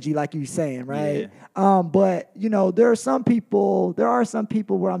that energy, like you're saying, right? Yeah. But there are some people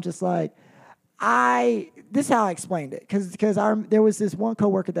where I'm just like, this is how I explained it, because there was this one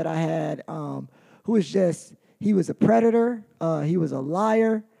coworker that I had who was he was a predator, he was a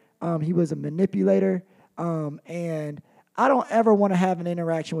liar. He was a manipulator, and I don't ever want to have an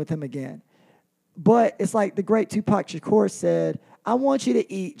interaction with him again. But it's like the great Tupac Shakur said, I want you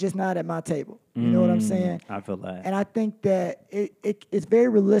to eat, just not at my table. You know what I'm saying? I feel that. And I think that it's very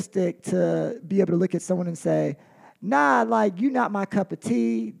realistic to be able to look at someone and say, nah, like, you're not my cup of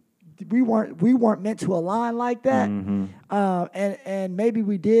tea. weren't meant to align like that. And maybe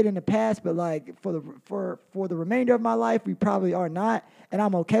we did in the past, but like for the remainder of my life, we probably are not. And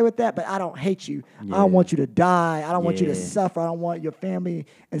I'm okay with that, but I don't hate you. I don't want you to die. I don't want you to suffer. I don't want your family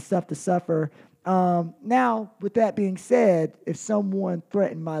and stuff to suffer. Now, with that being said, if someone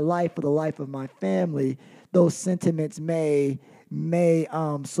threatened my life or the life of my family, those sentiments may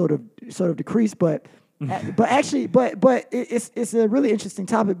sort of decrease, but it's a really interesting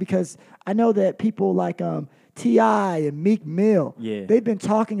topic because I know that people like T.I. and Meek Mill, they've been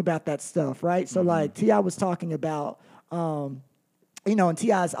talking about that stuff, right? So like T.I. was talking about and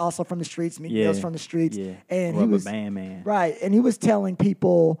T.I. is also from the streets, Meek Mill's from the streets, and he was man. Right, and he was telling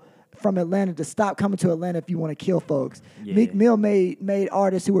people from Atlanta to stop coming to Atlanta if you want to kill folks. Meek Mill made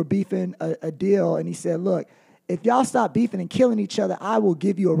artists who were beefing a deal, and he said, look, if y'all stop beefing and killing each other, I will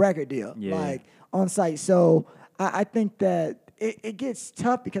give you a record deal, like on site. So I think that it gets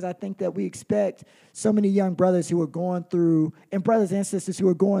tough because I think that we expect so many young brothers who are going through, and brothers and sisters who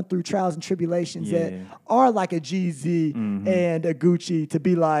are going through trials and tribulations that are like a Jeezy and a Gucci to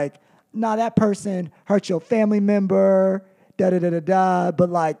be like, nah, that person hurt your family member, da-da-da-da-da,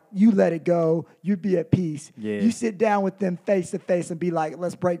 but like you let it go, you be at peace. You sit down with them face to face and be like,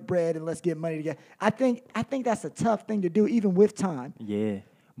 let's break bread and let's get money together. I think that's a tough thing to do even with time.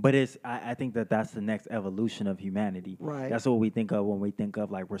 But I think that's the next evolution of humanity. Right. That's what we think of when we think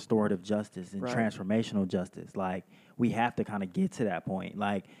of like restorative justice and transformational justice. Like we have to kind of get to that point.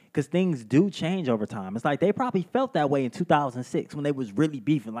 Like, because things do change over time. It's like they probably felt that way in 2006 when they was really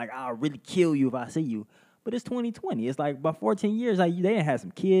beefing. Like, I'll really kill you if I see you. But it's 2020. It's like about 14 years, like they didn't have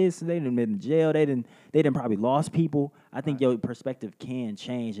some kids. They didn't been in jail. They didn't probably lost people. I think your perspective can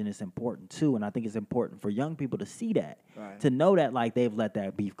change, and it's important too. And I think it's important for young people to see that, to know that like they've let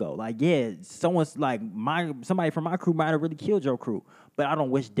that beef go. Like someone's like somebody from my crew might have really killed your crew, but I don't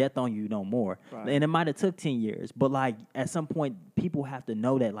wish death on you no more. And it might have took 10 years, but like at some point, people have to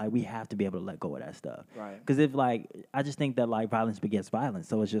know that like we have to be able to let go of that stuff. Because if like I just think that like violence begets violence,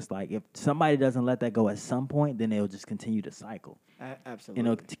 so it's just like if somebody doesn't let that go at some point, then it'll just continue to cycle. Absolutely. You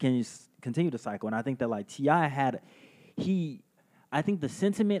know, continue to cycle. And I think that like T.I. I think the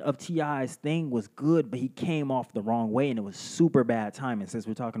sentiment of T.I.'s thing was good, but he came off the wrong way, and it was super bad timing. Since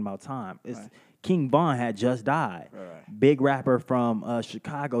we're talking about time, King Von had just died. Big rapper from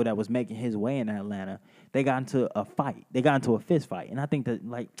Chicago that was making his way in Atlanta. They got into a fight. They got into a fist fight, and I think that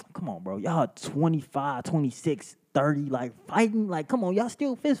like, come on, bro, y'all 25, 26. 30, like fighting, like come on, y'all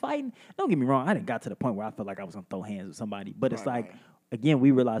still fist fighting. Don't get me wrong, I didn't got to the point where I felt like I was gonna throw hands with somebody, but it's like again,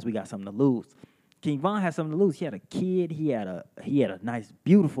 we realized we got something to lose. King Von had something to lose. He had a kid. He had a nice,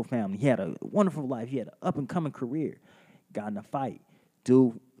 beautiful family. He had a wonderful life. He had an up and coming career. Got in a fight.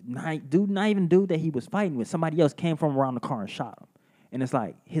 Dude, not even dude that he was fighting with. Somebody else came from around the car and shot him. And it's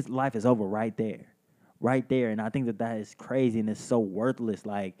like his life is over right there. Right there, and I think that is crazy, and it's so worthless.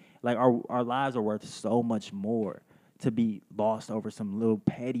 Like our lives are worth so much more to be lost over some little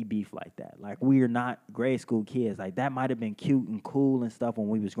petty beef like that. Like we are not grade school kids. Like that might have been cute and cool and stuff when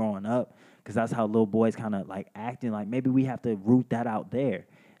we was growing up, because that's how little boys kind of like acting. Like maybe we have to root that out there.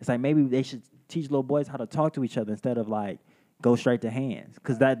 It's like maybe they should teach little boys how to talk to each other instead of like go straight to hands,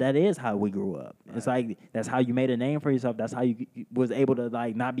 because that is how we grew up. It's like that's how you made a name for yourself. That's how you was able to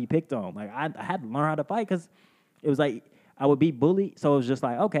like not be picked on. Like I had to learn how to fight, because it was like I would be bullied, so it was just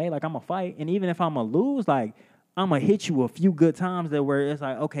like, okay, like I'm gonna fight, and even if I'm gonna lose, like I'm gonna hit you a few good times that where it's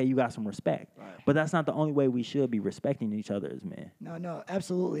like, okay, you got some respect. But that's not the only way we should be respecting each other as men. No,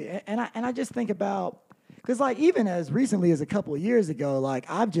 absolutely. And I just think about, because like even as recently as a couple of years ago, like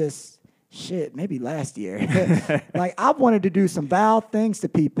I've just maybe last year. Like I wanted to do some vile things to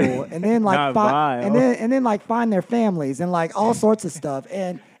people, and then like and then like find their families and like all sorts of stuff.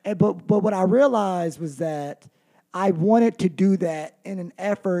 But what I realized was that I wanted to do that in an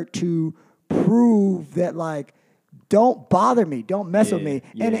effort to prove that like don't bother me, don't mess with me,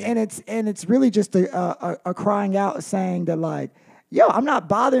 and it's really just a crying out saying that like, yo, I'm not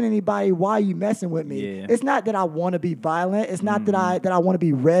bothering anybody. Why are you messing with me? It's not that I want to be violent. It's not that I want to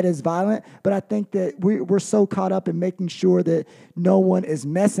be read as violent. But I think that we're so caught up in making sure that no one is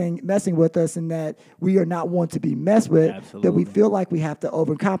messing with us, and that we are not one to be messed with. Absolutely. That we feel like we have to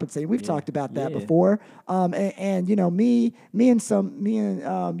overcompensate. We've talked about that before. And you know, me and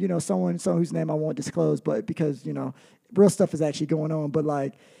you know, someone whose name I won't disclose, but because you know, real stuff is actually going on. But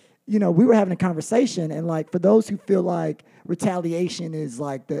like, you know, we were having a conversation, and like for those who feel like retaliation is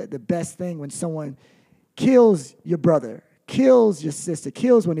like the best thing when someone kills your brother, kills your sister,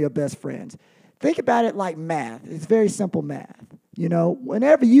 kills one of your best friends, think about it like math. It's very simple math. You know,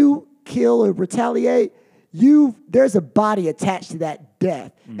 whenever you kill or retaliate, there's a body attached to that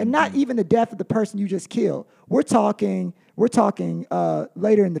death, and not even the death of the person you just killed. We're talking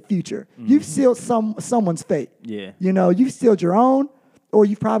later in the future. You've sealed someone's fate. Yeah. You know, you've sealed your own, or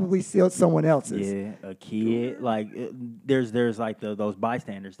you've probably sealed someone else's. Yeah, a kid. Like there's like those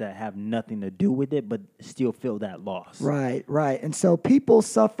bystanders that have nothing to do with it, but still feel that loss. Right, right. And so people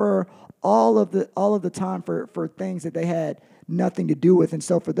suffer all of the time for things that they had nothing to do with. And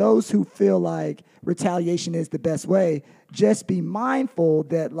so for those who feel like retaliation is the best way, just be mindful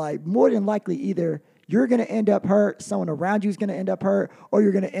that, like, more than likely either you're going to end up hurt, someone around you is going to end up hurt, or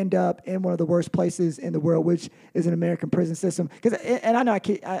you're going to end up in one of the worst places in the world, which is an American prison system. And I know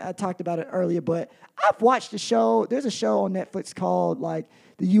I talked about it earlier, but I've watched a show. There's a show on Netflix called, like,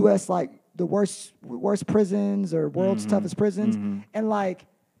 the U.S., like, the worst prisons or world's toughest prisons. And, like,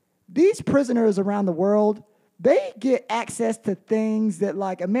 these prisoners around the world, they get access to things that,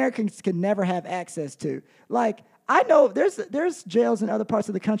 like, Americans can never have access to. Like, I know there's jails in other parts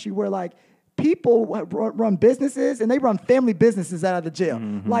of the country where, like, people run businesses, and they run family businesses out of the jail.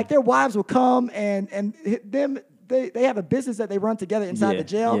 Like, their wives will come and they have a business that they run together inside the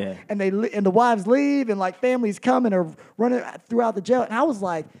jail, and and the wives leave, and, like, families come and are running throughout the jail. And I was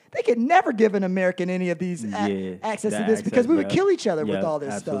like, they could never give an American any of these access to this, because we would kill each other with all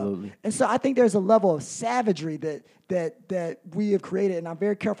this stuff. And so I think there's a level of savagery that we have created, and I'm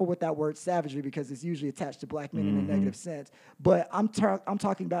very careful with that word savagery because it's usually attached to black men in a negative sense. But I'm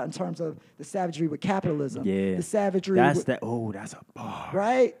talking about in terms of the savagery with capitalism. Yeah, the savagery. That's a bar.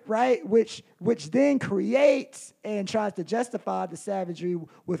 Right. Which then creates and tries to justify the savagery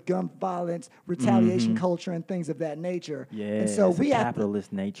with gun violence, retaliation culture, and things of that nature. Yeah, and so it's we a have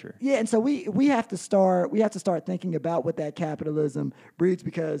capitalist nature. Yeah, and so we have to start thinking about what that capitalism breeds,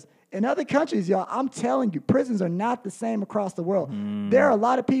 because in other countries, y'all, I'm telling you, prisons are not the same across the world. There are a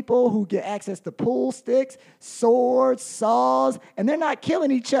lot of people who get access to pool sticks, swords, saws, and they're not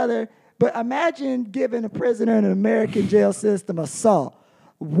killing each other. But imagine giving a prisoner in an American jail system a saw.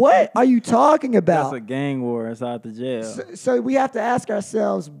 What are you talking about? That's a gang war inside the jail. So we have to ask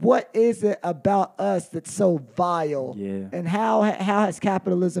ourselves, what is it about us that's so vile? Yeah. And how has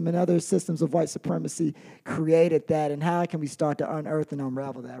capitalism and other systems of white supremacy created that? And how can we start to unearth and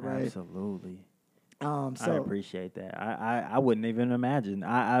unravel that, right? Absolutely. So I appreciate that. I wouldn't even imagine.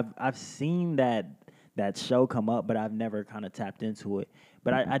 I've seen that show come up, but I've never kind of tapped into it.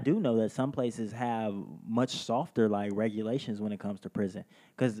 But I do know that some places have much softer, like, regulations when it comes to prison,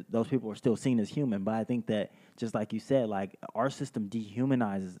 because those people are still seen as human. But I think that, just like you said, like, our system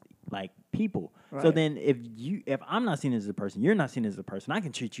dehumanizes, like, people. Right. So then if I'm not seen as a person, you're not seen as a person, I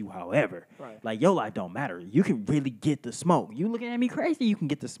can treat you however. Right. Like, your life don't matter. You can really get the smoke. You looking at me crazy, you can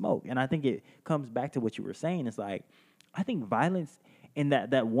get the smoke. And I think it comes back to what you were saying. It's like, I think violence and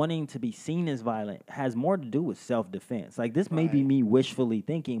that wanting to be seen as violent has more to do with self-defense. Like, this may be me wishfully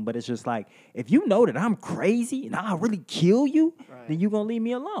thinking, but it's just like, if you know that I'm crazy and I'll really kill you, then you're going to leave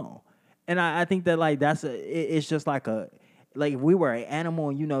me alone. And I think that, like, it's just like like, if we were an animal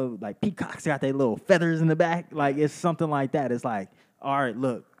and, you know, like, peacocks got their little feathers in the back, like, it's something like that. It's like, all right,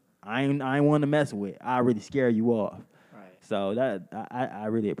 look, I ain't one to mess with. I really scare you off. So that I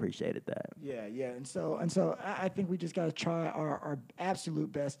really appreciated that. Yeah. And so I think we just got to try our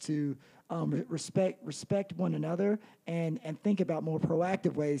absolute best to respect one another and think about more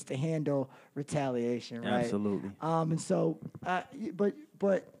proactive ways to handle retaliation. Right. Absolutely. And so,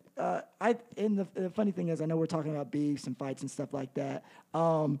 the funny thing is, I know we're talking about beefs and fights and stuff like that.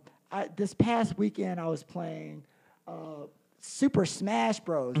 This past weekend, I was playing Super Smash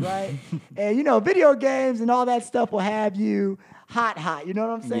Bros, right? And, you know, video games and all that stuff will have you hot, you know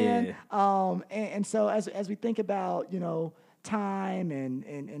what I'm saying? Yeah. And so as we think about, you know, time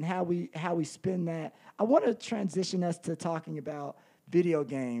and how we spend that, I want to transition us to talking about video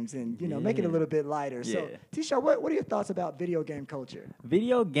games and, you know, make it a little bit lighter. So, T-Shar, what are your thoughts about video game culture?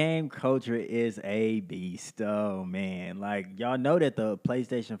 Video game culture is a beast. Oh, man. Like, y'all know that the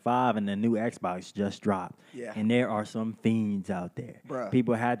PlayStation 5 and the new Xbox just dropped. Yeah. And there are some fiends out there. Bruh.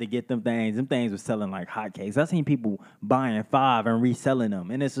 People had to get them things. Them things were selling like hotcakes. I've seen people buying 5 and reselling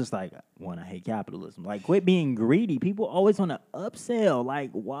them. And it's just like, one, I hate capitalism. Like, quit being greedy. People always want to upsell.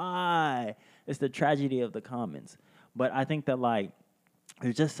 Like, why? It's the tragedy of the commons. But I think that, like,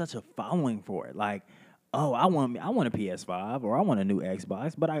 there's just such a following for it. Like, oh, I want a PS5 or I want a new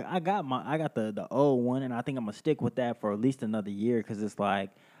Xbox, but I got the old one, and I think I'm gonna stick with that for at least another year, because it's like,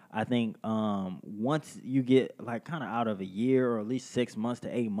 I think once you get, like, kind of out of a year or at least 6 months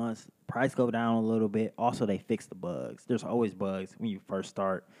to 8 months, price go down a little bit. Also, they fix the bugs. There's always bugs when you first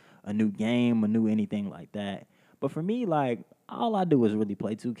start a new game, a new anything like that. But for me, like, All I do is really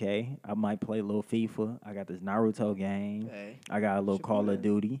play 2K. I might play a little FIFA. I got this Naruto game. Hey, I got a little should be Call of good.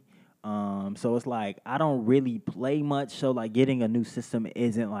 Duty. So it's like I don't really play much. So like getting a new system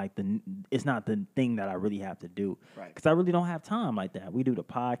isn't like it's not the thing that I really have to do. Right. Because I really don't have time like that. We do the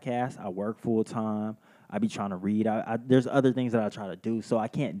podcast. I work full time. I be trying to read. There's other things that I try to do. So I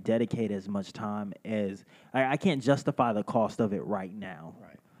can't dedicate as much time as I can't justify the cost of it right now.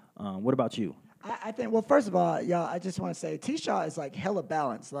 Right. What about you? I think. Well, first of all, y'all, I just want to say T-Shaw is like hella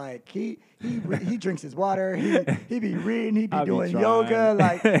balanced. Like he drinks his water. He be reading. He be I be doing trying. yoga.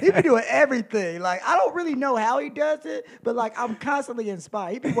 Like he be doing everything. Like I don't really know how he does it, but like I'm constantly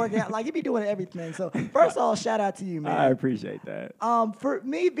inspired. He be working out. Like he be doing everything. So first of all, shout out to you, man. I appreciate that. For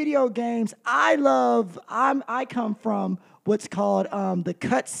me, video games, I come from what's called the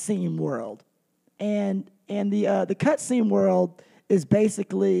cutscene world, and the cutscene world is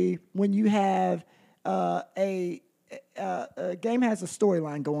basically when you have a game has a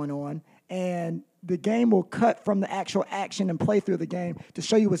storyline going on, and the game will cut from the actual action and play through the game to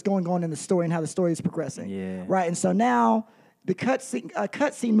show you what's going on in the story and how the story is progressing. Yeah. Right, and so now the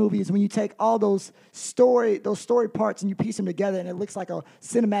cutscene movie is when you take all those story parts and you piece them together, and it looks like a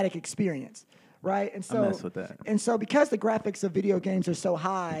cinematic experience, right? And so, mess with that. And so, because the graphics of video games are so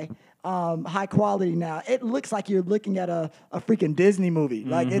high quality now, it looks like you're looking at a freaking Disney movie.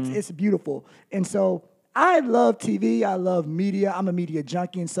 Like it's beautiful, and so. I love TV. I love media. I'm a media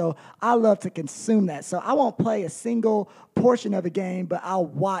junkie, and so I love to consume that. So I won't play a single portion of a game, but I'll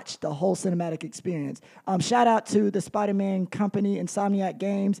watch the whole cinematic experience. Shout out to the Spider-Man company, Insomniac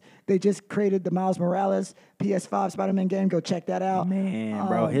Games. They just created the Miles Morales PS5 Spider-Man game. Go check that out. Man,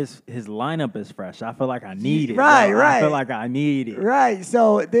 bro, his lineup is fresh. I feel like I need it. Right, bro. right. I feel like I need it. Right.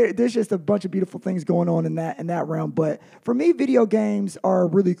 So there's just a bunch of beautiful things going on in that realm. But for me, video games are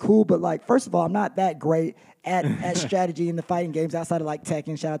really cool. But like, first of all, I'm not that great at strategy in the fighting games outside of like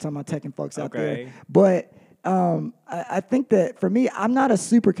Tekken. Shout out to all my Tekken folks out there. Okay. But I think that for me, I'm not a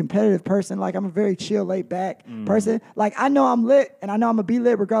super competitive person. Like I'm a very chill, laid back person. Like I know I'm lit, and I know I'm gonna be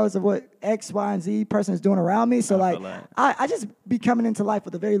lit regardless of what X, Y, and Z person is doing around me. So I like feel that. I just be coming into life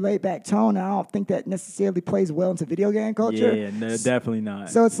with a very laid back tone, and I don't think that necessarily plays well into video game culture. Yeah, no, definitely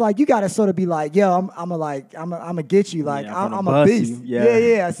not. So it's like you gotta sort of be like, yo, I'm gonna get you. Like Yeah, I'm I'm gonna a bust beast. you. Yeah.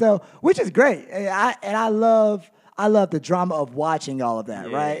 Yeah. So which is great. And I love the drama of watching all of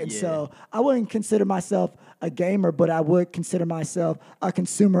that, Yeah, right? And yeah. so I wouldn't consider myself a gamer, but I would consider myself a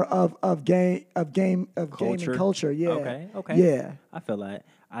consumer of gaming culture. Yeah. Okay. Yeah. I feel that.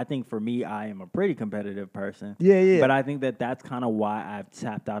 I think for me, I am a pretty competitive person. Yeah. But I think that that's kind of why I've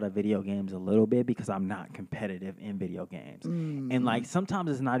tapped out of video games a little bit, because I'm not competitive in video games. And like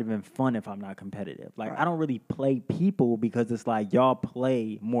sometimes it's not even fun if I'm not competitive. Like I don't really play people because it's like y'all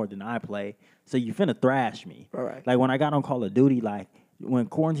play more than I play, so you finna thrash me. Right. Like when I got on Call of Duty, like when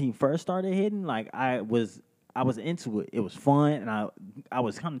quarantine first started hitting, like I was into it. It was fun, and I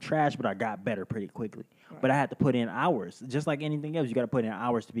was kind of trash, but I got better pretty quickly. But I had to put in hours, just like anything else. You got to put in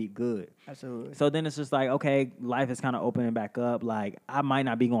hours to be good. Absolutely. So then it's just like, okay, life is kind of opening back up. Like I might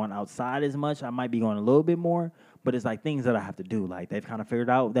not be going outside as much. I might be going a little bit more, but it's like things that I have to do. Like they've kind of figured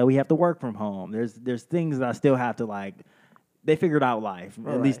out that we have to work from home. There's things that I still have to like. They figured out life,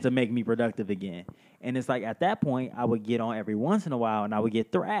 at least to make me productive again. And it's like at that point, I would get on every once in a while, and I would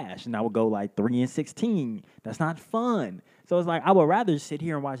get thrashed, and I would go like 3-16. That's not fun. So it's like I would rather sit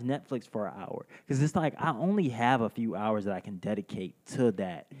here and watch Netflix for an hour, because it's like I only have a few hours that I can dedicate to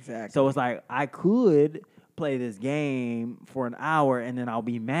that. Exactly. So it's like I could play this game for an hour, and then I'll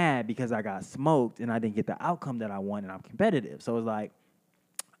be mad because I got smoked and I didn't get the outcome that I want, and I'm competitive. So it's like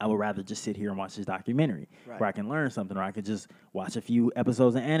I would rather just sit here and watch this documentary where I can learn something, or I could just watch a few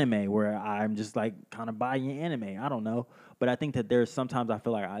episodes of anime where I'm just like kind of buying anime. I don't know. But I think that there's sometimes I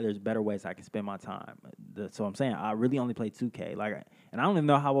feel like there's better ways I can spend my time. So I'm saying I really only play 2K. Like, and I don't even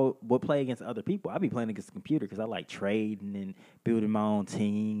know how I would play against other people. I'd be playing against the computer because I like trading and building my own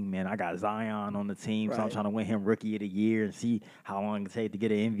team. And I got Zion on the team, so I'm trying to win him Rookie of the Year and see how long it takes to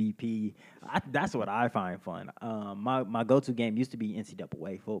get an MVP. That's what I find fun. My go-to game used to be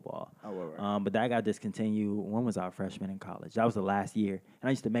NCAA football. But that got discontinued. When was I a freshman in college? That was the last year. And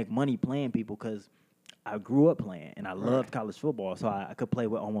I used to make money playing people because I grew up playing, and I loved college football, so I could play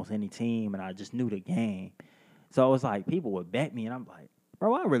with almost any team, and I just knew the game. So it was like people would bet me, and I'm like,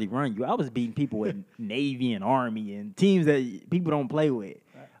 bro, I really run you. I was beating people with Navy and Army and teams that people don't play with.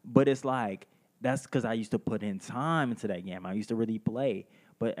 But it's like that's because I used to put in time into that game. I used to really play.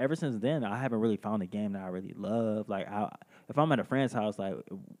 But ever since then, I haven't really found a game that I really love. Like, if I'm at a friend's house, like,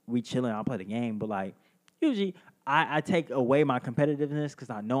 we chilling, I'll play the game, but, like, usually I take away my competitiveness because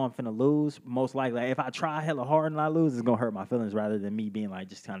I know I'm finna lose. Most likely, like, if I try hella hard and I lose, it's gonna hurt my feelings rather than me being like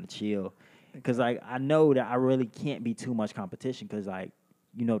just kind of chill. Because like I know that I really can't be too much competition because like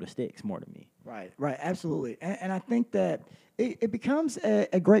you know the sticks more than me. Right, absolutely. And I think that it becomes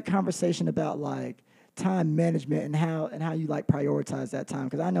a great conversation about like time management and how you like prioritize that time.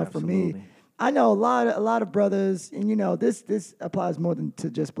 Because I know for me, Absolutely. I know a lot of brothers, and you know this applies more than to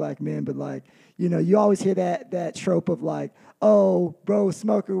just black men, but like you know you always hear that trope of like, oh, bro,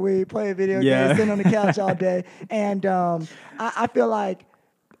 smoking weed, playing video Yeah. games, sitting on the couch all day, and I feel like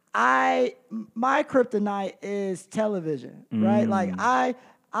my kryptonite is television, right? Like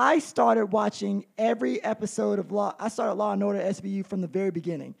I started watching every episode of I started Law and Order SVU from the very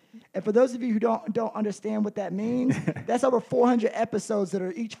beginning. And for those of you who don't understand what that means, that's over 400 episodes that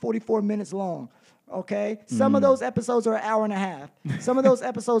are each 44 minutes long. Okay, some of those episodes are an hour and a half. Some of those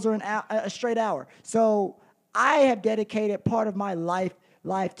episodes are a straight hour. So I have dedicated part of my life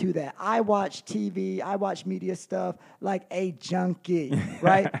to that. I watch TV, I watch media stuff like a junkie,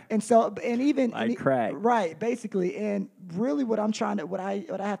 right? And so, and even Like crack. right? Basically, and really, what I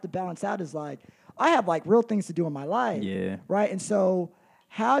have to balance out is like I have like real things to do in my life, Yeah. right? And so,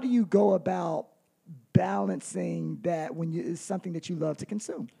 how do you go about balancing that when it's something that you love to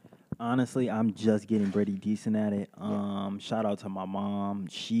consume? Honestly, I'm just getting pretty decent at it. Shout out to my mom.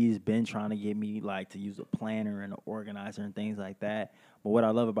 She's been trying to get me like to use a planner and an organizer and things like that. But what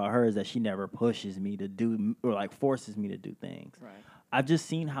I love about her is that she never pushes me to do or like forces me to do things. Right. I've just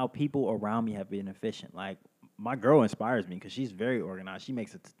seen how people around me have been efficient. Like my girl inspires me because she's very organized. She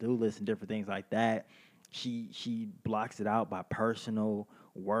makes a to-do list and different things like that. She blocks it out by personal,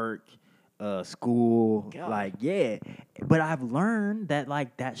 work, school, God. like yeah. But I've learned that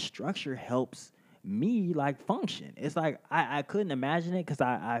like that structure helps me like function. It's like I couldn't imagine it because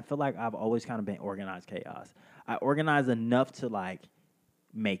I feel like I've always kind of been organized chaos. I organize enough to like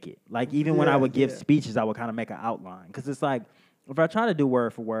make it. Like even when I would give speeches, I would kind of make an outline because it's like if I try to do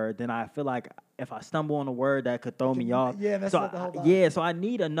word for word, then I feel like if I stumble on a word that could throw me off. mess so up the whole vibe. yeah, so I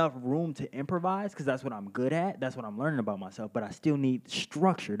need enough room to improvise because that's what I'm good at. That's what I'm learning about myself. But I still need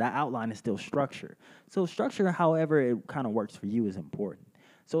structure. That outline is still structure. So structure, however it kind of works for you, is important.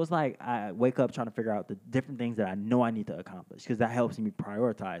 So it's like I wake up trying to figure out the different things that I know I need to accomplish because that helps me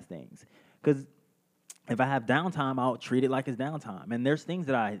prioritize things. Because if I have downtime, I'll treat it like it's downtime. And there's things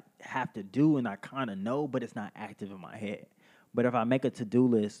that I have to do and I kind of know, but it's not active in my head. But if I make a to-do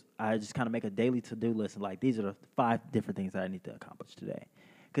list, I just kind of make a daily to-do list and like these are the 5 different things that I need to accomplish today.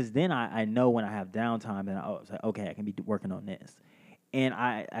 Because then I know when I have downtime, then I was like, okay, I can be working on this. And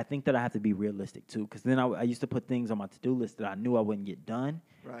I think that I have to be realistic too, because then I used to put things on my to-do list that I knew I wouldn't get done.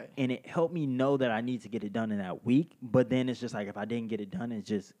 Right. And it helped me know that I need to get it done in that week. But then it's just like if I didn't get it done,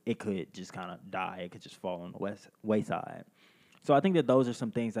 it could just kind of die. It could just fall on the wayside. So I think that those are some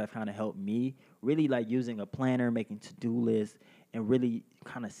things that have kind of helped me really like using a planner, making to-do lists, and really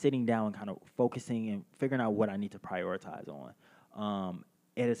kind of sitting down and kind of focusing and figuring out what I need to prioritize on.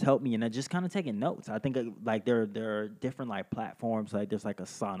 It has helped me, and I just kind of taking notes. I think like there are different like platforms. Like there's like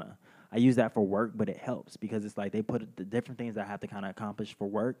Asana. I use that for work, but it helps because it's like they put the different things that I have to kind of accomplish for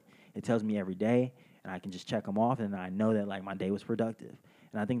work. It tells me every day, and I can just check them off, and I know that like my day was productive.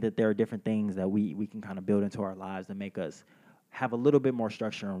 And I think that there are different things that we can kind of build into our lives that make us have a little bit more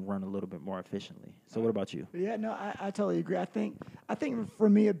structure and run a little bit more efficiently. So what about you? Yeah, no, I totally agree. I think for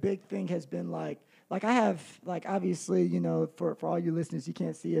me a big thing has been like I have like obviously, you know, for all you listeners you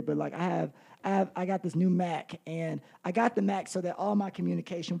can't see it, but like I got this new Mac, and I got the Mac so that all my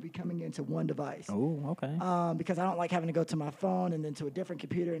communication will be coming into one device. Oh, okay. Because I don't like having to go to my phone and then to a different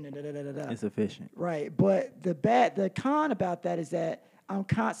computer and da. It's efficient. Right, but the con about that is that I'm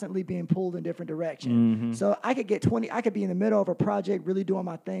constantly being pulled in different directions. So I could be in the middle of a project, really doing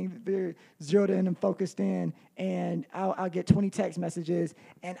my thing, very zeroed in and focused in, and I'll get 20 text messages,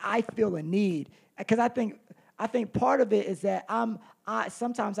 and I feel a need because I think part of it is that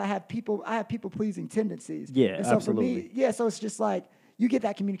sometimes I have people pleasing tendencies. Yeah, and so absolutely. For me, so it's just like you get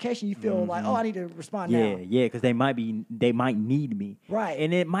that communication, you feel like, oh, I need to respond now. Yeah, because they might need me. Right.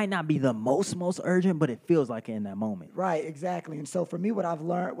 And it might not be the most urgent, but it feels like it in that moment. Right, exactly. And so for me, what I've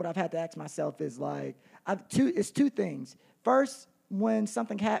learned, what I've had to ask myself is like, it's 2 things. First, when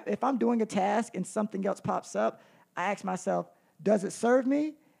something if I'm doing a task and something else pops up, I ask myself, does it serve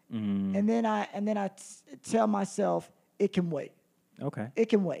me? And then I tell myself it can wait. Okay. It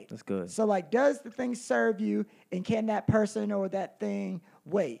can wait. That's good. So like, does the thing serve you, and can that person or that thing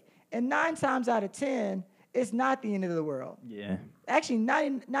wait? And 9 times out of 10, it's not the end of the world. Yeah. Actually,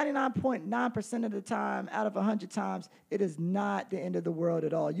 99.9% of the time, out of 100 times, it is not the end of the world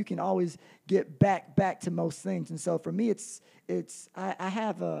at all. You can always get back to most things. And so for me, I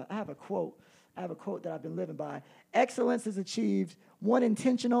have a quote. I have a quote that I've been living by. Excellence is achieved one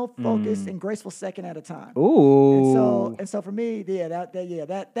intentional, focused, and graceful second at a time. Ooh. And so for me,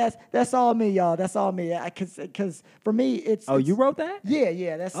 that's all me, y'all. That's all me. Because for me, it's. Oh, you wrote that?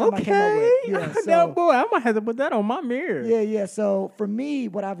 Yeah. That's something I Okay. came up with. Yeah, Now, boy, I might have to put that on my mirror. Yeah. So for me,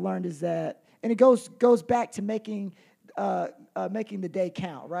 what I've learned is that, and it goes back to making the day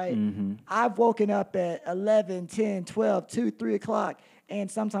count, right? Mm-hmm. I've woken up at 11, 10, 12, 2, 3 o'clock, and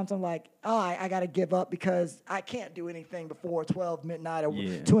sometimes I'm like, oh, I got to give up because I can't do anything before 12 midnight or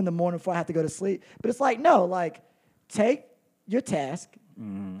 2 in the morning before I have to go to sleep. But it's like, no, like, take your task,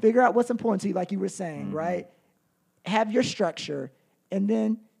 figure out what's important to you, like you were saying, right? Have your structure, and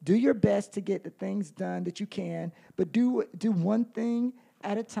then do your best to get the things done that you can, but do one thing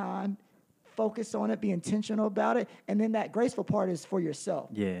at a time. Focus on it, be intentional about it, and then that graceful part is for yourself.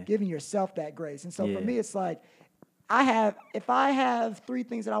 Yeah. Giving yourself that grace. And so for Yeah. me, it's like, if I have 3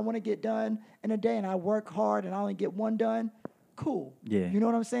 things that I want to get done in a day and I work hard and I only get 1 done, cool. Yeah. You know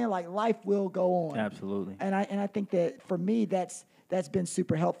what I'm saying? Like, life will go on. Absolutely. And I think that for me, that's been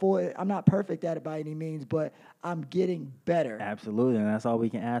super helpful. I'm not perfect at it by any means, but I'm getting better. Absolutely, and that's all we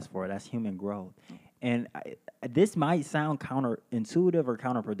can ask for. That's human growth. And this might sound counterintuitive or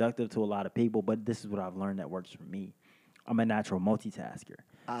counterproductive to a lot of people, but this is what I've learned that works for me. I'm a natural multitasker.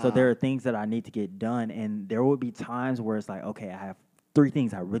 So there are things that I need to get done, and there will be times where it's like, okay, I have 3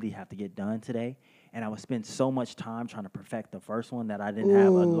 things I really have to get done today, and I would spend so much time trying to perfect the first one that I didn't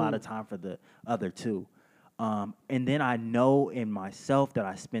have a lot of time for the other 2. And then I know in myself that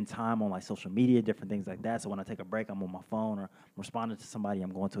I spend time on like social media, different things like that. So when I take a break, I'm on my phone or I'm responding to somebody,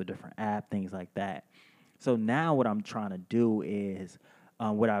 I'm going to a different app, things like that. So now what I'm trying to do is,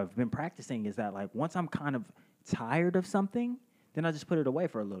 what I've been practicing is that like once I'm kind of tired of something, then I just put it away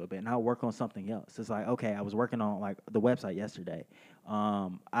for a little bit and I'll work on something else. It's like, okay, I was working on like the website yesterday.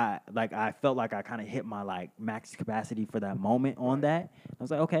 I felt like I kind of hit my like max capacity for that moment on that. I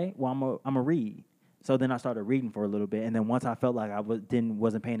was like, okay, well I'm a read. So then I started reading for a little bit, and then once I felt like I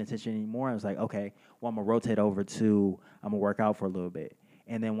wasn't paying attention anymore, I was like, okay, well I'm gonna rotate over to I'm gonna work out for a little bit.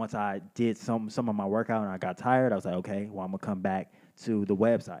 And then once I did some of my workout and I got tired, I was like, okay, well I'm gonna come back to the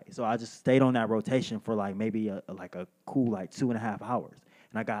website. So I just stayed on that rotation for like maybe a cool like 2.5 hours,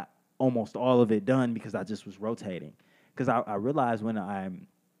 and I got almost all of it done because I just was rotating. Because I realized when I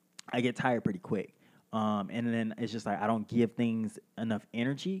get tired pretty quick, and then it's just like I don't give things enough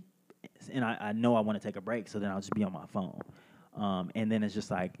energy. And I know I want to take a break, so then I'll just be on my phone. And then it's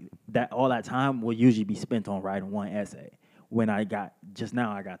just like that. All that time will usually be spent on writing one essay. When I got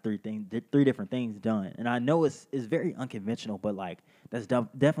 3 different things done, and I know it's very unconventional, but like that's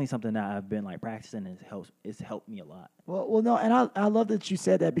definitely something that I've been like practicing, and it's helped me a lot. Well, no, and I love that you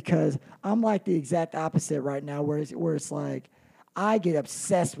said that because I'm like the exact opposite right now, where it's like I get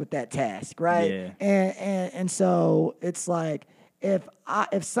obsessed with that task, right? Yeah. And so it's like. If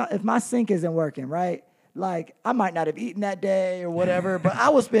my sink isn't working, right? Like I might not have eaten that day or whatever, but I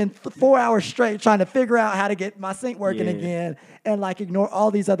will spend 4 hours straight trying to figure out how to get my sink working again, and like ignore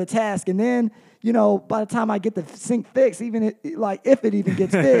all these other tasks. And then by the time I get the sink fixed, even if it even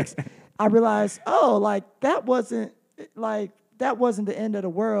gets fixed, I realize, oh, like that wasn't the end of the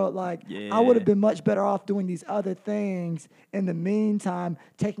world. Like I would have been much better off doing these other things in the meantime,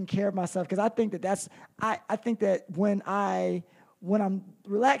 taking care of myself. Because I think I think that when I'm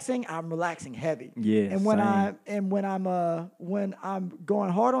relaxing, I'm relaxing heavy. Yeah, And when same. when I'm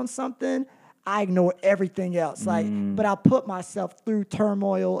going hard on something, I ignore everything else. But I'll put myself through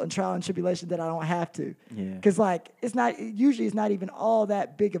turmoil and trial and tribulation that I don't have to. Yeah. Because it's not even all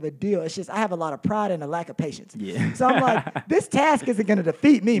that big of a deal. It's just I have a lot of pride and a lack of patience. Yeah. So I'm like, this task isn't gonna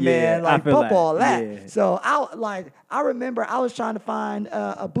defeat me, man. I Like feel bump that. all that. Yeah. So I remember I was trying to find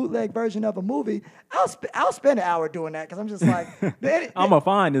a bootleg version of a movie. I'll spend an hour doing that because I'm just like, I'm gonna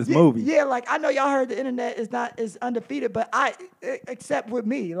find this movie. Yeah, like I know y'all heard the internet is undefeated, but except with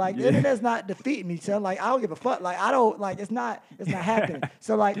me, like the internet's not defeating me. So like I don't give a fuck. Like I don't like it's not happening.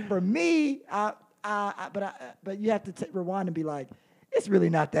 So like for me, but you have to rewind and be like, it's really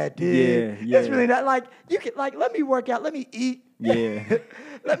not that deep. Yeah. It's really not like you can like let me work out, let me eat. Yeah.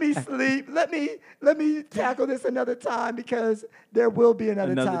 Let me sleep. Let me tackle this another time because there will be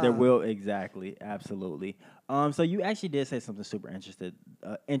another time. There will, exactly, absolutely. So you actually did say something super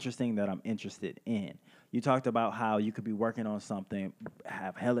interesting that I'm interested in. you talked about how you could be working on something,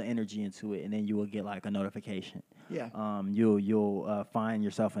 have hella energy into it, and then you will get like a notification. Yeah. You'll find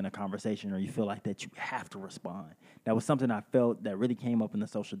yourself in a conversation, or you feel like that you have to respond. That was something I felt that really came up in the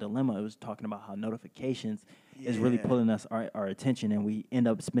Social Dilemma. It was talking about how notifications is really Yeah. pulling us our attention, and we end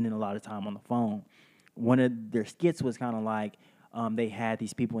up spending a lot of time on the phone. One of their skits was kind of like they had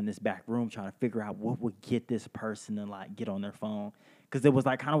these people in this back room trying to figure out what would get this person to like get on their phone. Because it was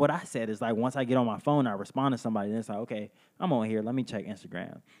like kind of what I said. It's like once I get on my phone, I respond to somebody, and it's like, okay, I'm on here. Let me check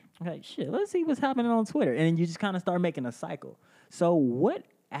Instagram. Okay, shit, let's see what's happening on Twitter. And then you just kind of start making a cycle. So what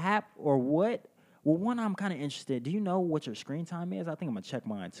app or what, well, one, I'm kind of interested. Do you know what your screen time is? I think I'm going to check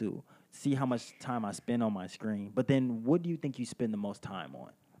mine too. See how much time I spend on my screen. But then what do you think you spend the most time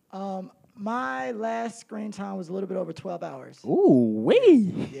on? My last screen time was a little bit over 12 hours. Ooh,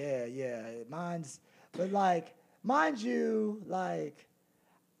 wee. Yeah. But like, mind you, like,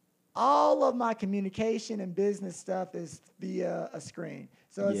 all of my communication and business stuff is via a screen.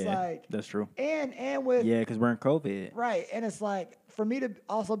 So it's Yeah, like, that's true. and with, Yeah, because we're in COVID. right. And it's like, for me to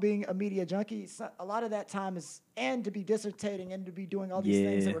also being a media junkie, a lot of that time is, and to be dissertating and to be doing all these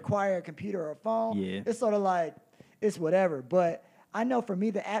things that Yeah. require a computer or a phone, Yeah. it's sort of like, it's whatever. But I know for me,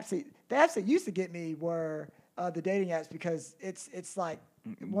 the apps that used to get me were the dating apps, because it's like,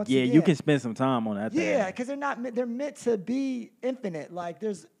 once Yeah, again, you can spend some time on that. yeah, thing. because they're meant to be infinite. Like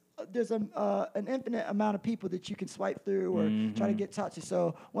there's an infinite amount of people that you can swipe through or try to get talked to.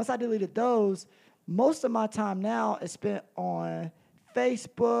 So once I deleted those, most of my time now is spent on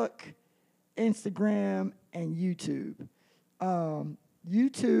Facebook, Instagram, and YouTube.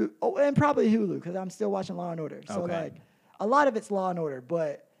 YouTube, and probably Hulu, because I'm still watching Law and Order. So Okay. like a lot of it's Law and Order,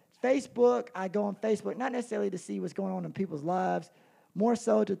 but Facebook, I go on Facebook not necessarily to see what's going on in people's lives, more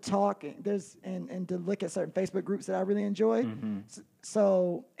so to talk and to look at certain Facebook groups that I really enjoy.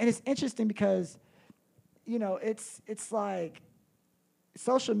 So, and it's interesting because, you know, it's like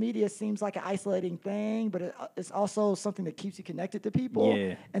social media seems like an isolating thing, but it's also something that keeps you connected to people.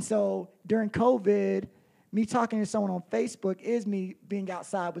 Yeah. And so during COVID, me talking to someone on Facebook is me being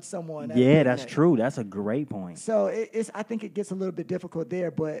outside with someone. at a Yeah, that's picnic. true. That's a great point. So I think it gets a little bit difficult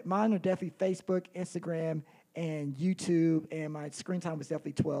there, but mine are definitely Facebook, Instagram, and YouTube, and my screen time was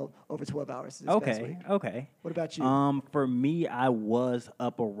definitely over 12 hours this past week. Okay. What about you? For me, I was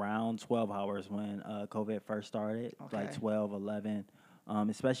up around 12 hours when COVID first started, like Okay. 12, 11,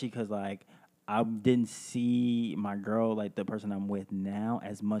 especially because, like, I didn't see my girl, like the person I'm with now,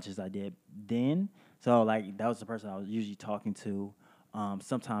 as much as I did then. So, like, that was the person I was usually talking to.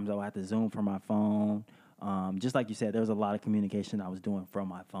 Sometimes I would have to Zoom from my phone. Just like you said, there was a lot of communication I was doing from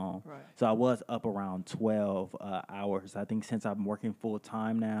my phone. Right. So I was up around 12 hours. I think since I'm working full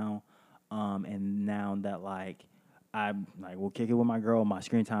time now, and now that like I'm like will kick it with my girl, my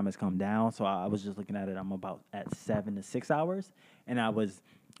screen time has come down. So I was just looking at it. I'm about at 7 to 6 hours, and I was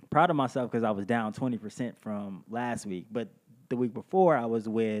proud of myself because I was down 20% from last week. But the week before, I was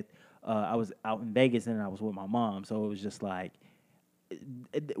out in Vegas and I was with my mom. So it was just like.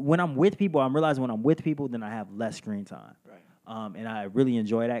 When I'm with people, I'm realizing when I'm with people, then I have less screen time. Right. And I really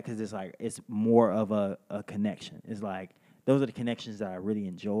enjoy that because it's more of a connection. It's like those are the connections that I really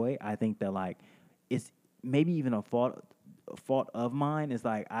enjoy. I think that like it's maybe even a fault of mine. It's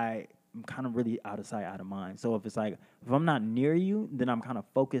like I'm kind of really out of sight, out of mind. So if I'm not near you, then I'm kind of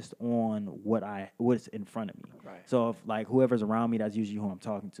focused on what's in front of me. Right. So if like whoever's around me, that's usually who I'm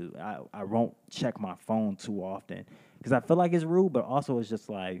talking to. I won't check my phone too often because I feel like it's rude, but also it's just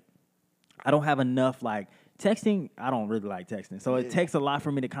like I don't have enough like texting. I don't really like texting, so it takes a lot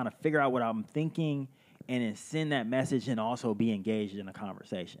for me to kind of figure out what I'm thinking and then send that message and also be engaged in a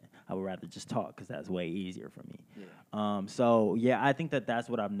conversation. I would rather just talk because that's way easier for me. Yeah. So yeah, I think that's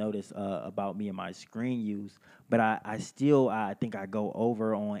what I've noticed about me and my screen use. But I think I go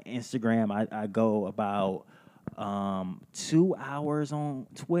over on Instagram. I go about 2 hours on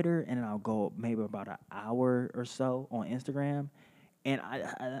Twitter, and then I'll go maybe about an hour or so on Instagram. And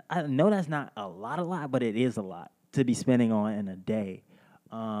I know that's not a lot, but it is a lot to be spending on in a day.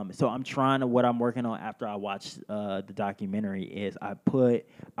 So what I'm working on after I watch the documentary is I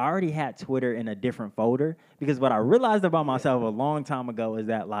already had Twitter in a different folder because what I realized about myself a long time ago is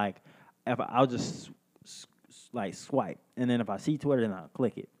that like I'll just like swipe, and then if I see Twitter, then I'll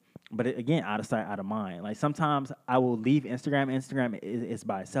click it. But again, out of sight, out of mind. Like sometimes I will leave Instagram. Instagram is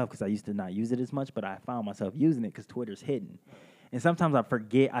by itself because I used to not use it as much, but I found myself using it because Twitter's hidden. And sometimes I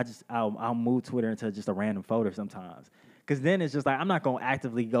forget. I'll move Twitter into just a random folder sometimes Because then it's just like I'm not gonna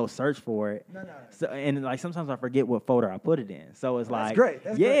actively go search for it. No. So and like sometimes I forget what folder I put it in. So it's That's like great.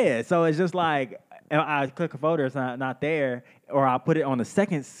 That's yeah. great. So it's just like I click a folder, it's not there, or I put it on the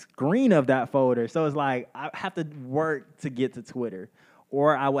second screen of that folder. So it's like I have to work to get to Twitter,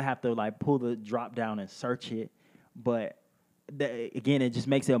 or I would have to like pull the drop down and search it. But again, it just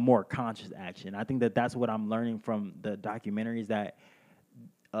makes it a more conscious action. I think that's what I'm learning from the documentaries that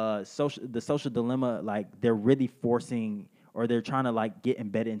the social dilemma, like they're really forcing or they're trying to like get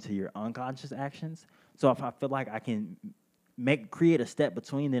embedded into your unconscious actions. So if I feel like I can create a step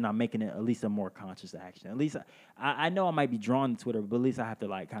between, then I'm making it at least a more conscious action. At least I know I might be drawn to Twitter, but at least I have to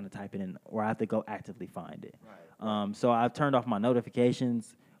like kind of type it in, or I have to go actively find it. Right. So I've turned off my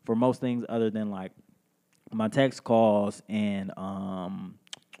notifications for most things other than like my text calls and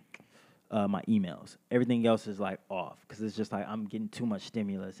my emails. Everything else is like off because it's just like I'm getting too much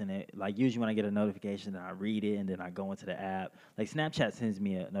stimulus, and it like usually when I get a notification, then I read it and then I go into the app. Like Snapchat sends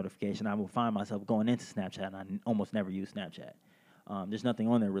me a notification, I will find myself going into Snapchat, and I almost never use Snapchat. There's nothing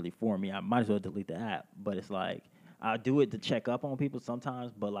on there really for me. I might as well delete the app, but it's like I do it to check up on people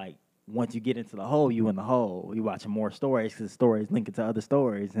sometimes. But like once you get into the hole, you in the hole. You watching more stories because stories link to other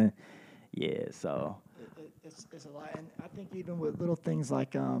stories, and yeah, so it's a lot, and I think even with little things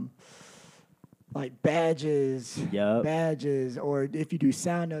like badges, or if you do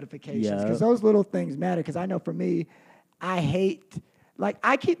sound notifications, because those little things matter. Because I know for me, I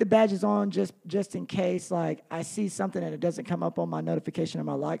keep the badges on just in case, like, I see something and it doesn't come up on my notification on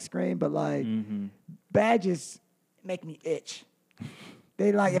my like screen, but, like, badges make me itch.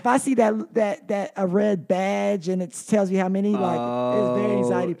 They, like, if I see that a red badge and it tells you how many, like, it's very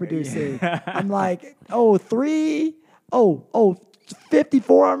anxiety producing. Yeah. I'm like,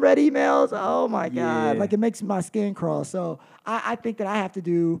 54 unread emails. Oh my God. Yeah. Like it makes my skin crawl. So I think that I have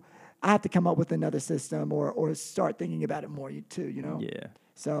to come up with another system or start thinking about it more too, you know? Yeah.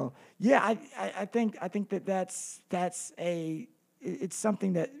 So yeah, I think that's it's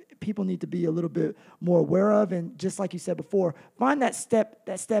something that people need to be a little bit more aware of, and just like you said before, find that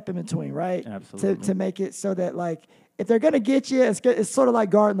step in between, right? Absolutely. To make it so that, like, if they're gonna get you, it's sort of like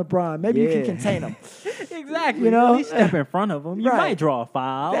guarding LeBron. Maybe you can contain them. Exactly. You know, at least step in front of them. You might draw a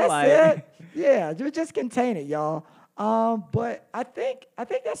foul. That's it. Yeah, just contain it, y'all. But I think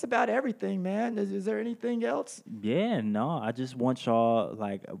that's about everything, man. Is there anything else? Yeah, no. I just want y'all,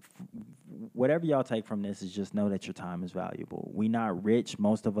 like, whatever y'all take from this is just know that your time is valuable. We not rich.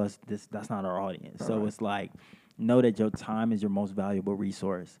 Most of us, that's not our audience. So it's like, know that your time is your most valuable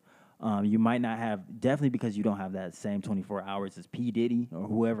resource. You might not have, definitely because you don't have that same 24 hours as P. Diddy or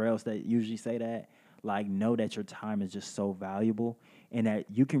whoever else that usually say that. Like, know that your time is just so valuable and that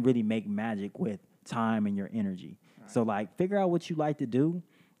you can really make magic with time and your energy. Right. So, like, figure out what you like to do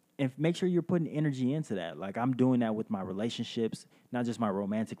and make sure you're putting energy into that. Like, I'm doing that with my relationships, not just my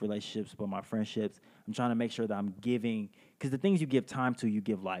romantic relationships, but my friendships. I'm trying to make sure that I'm giving, because the things you give time to, you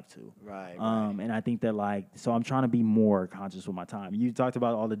give life to. Right. And I think that, like, so I'm trying to be more conscious with my time. You talked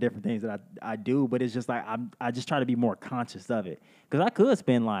about all the different things that I do, but it's just like I just try to be more conscious of it. Because I could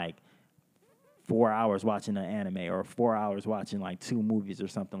spend, like, 4 hours watching an anime or 4 hours watching like 2 movies or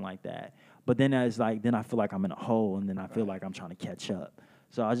something like that. But then it's like, then I feel like I'm in a hole and then I feel like I'm trying to catch up.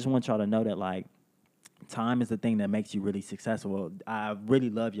 So I just want y'all to know that, like, time is the thing that makes you really successful. I really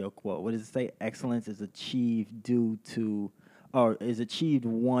love your quote. What does it say? Excellence is achieved is achieved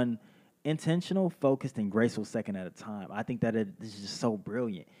one intentional, focused, and graceful second at a time. I think that it is just so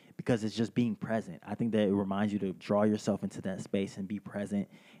brilliant because it's just being present. I think that it reminds you to draw yourself into that space and be present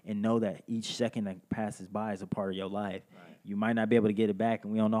and know that each second that passes by is a part of your life. Right. You might not be able to get it back,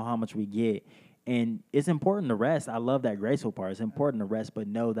 and we don't know how much we get. And it's important to rest. I love that graceful part. It's important to rest, but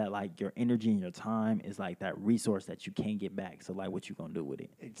know that, like, your energy and your time is like that resource that you can't get back. So, like, what you gonna do with it?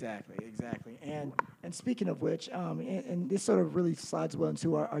 Exactly. And speaking of which, and this sort of really slides well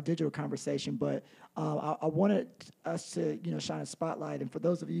into our digital conversation, but I wanted us to, shine a spotlight. And for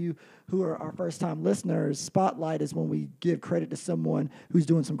those of you who are our first-time listeners, spotlight is when we give credit to someone who's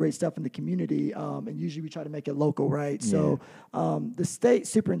doing some great stuff in the community, and usually we try to make it local, right? Yeah. So the state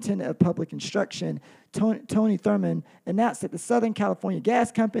superintendent of public instruction, Tony Thurmond, announced that the Southern California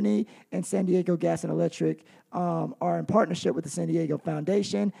Gas Company and San Diego Gas and Electric are in partnership with the San Diego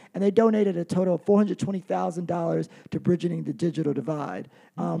Foundation, and they donated a total of $420,000 to bridging the digital divide.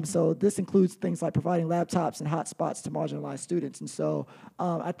 So this includes things like providing laptops and hotspots to marginalized students. And so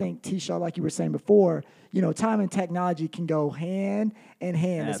I think, T-Shaw, like you were saying before, time and technology can go hand in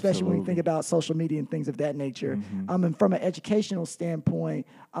hand, especially when you think Absolutely. about social media and things of that nature. And from an educational standpoint,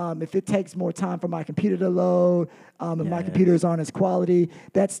 if it takes more time for my computer to load, and my computers aren't as quality,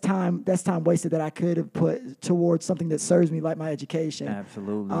 that's time wasted that I could have put towards something that serves me, like my education.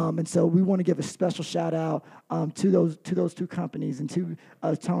 Absolutely. And so we want to give a special shout out to those two companies and to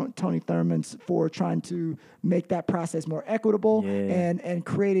Tony Thurman's for trying to make that process more equitable and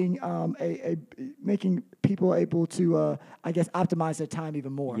creating making people able to optimize their time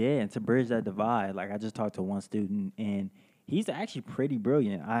even more. Yeah, and to bridge that divide, like I just talked to one student, and he's actually pretty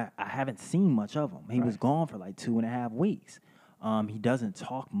brilliant. I haven't seen much of him. He was gone for like 2.5 weeks. He doesn't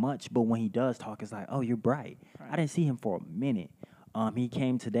talk much, but when he does talk, it's like, oh, you're bright. I didn't see him for a minute. He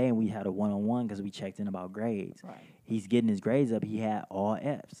came today, and we had a one-on-one because we checked in about grades. Right. He's getting his grades up. He had all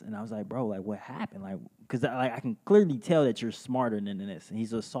Fs, and I was like, bro, like what happened? Like, because I can clearly tell that you're smarter than this. And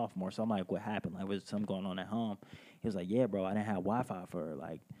he's a sophomore, so I'm like, what happened? Like, was something going on at home? He was like, yeah, bro, I didn't have Wi-Fi for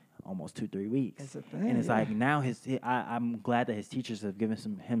like almost 2-3 weeks. That's the thing, and it's yeah. like now I'm glad that his teachers have given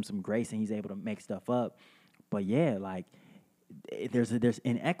him some grace and he's able to make stuff up. But yeah, like there's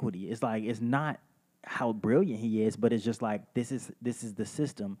inequity. It's like it's not how brilliant he is, but it's just like this is the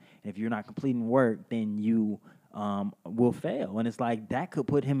system. And if you're not completing work, then you will fail. And it's like that could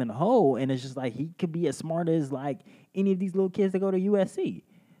put him in a hole. And it's just like he could be as smart as like any of these little kids that go to USC.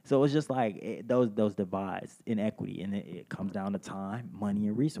 So it's just like those divides, inequity, and it comes down to time, money,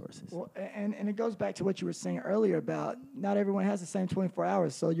 and resources. Well, and it goes back to what you were saying earlier about not everyone has the same 24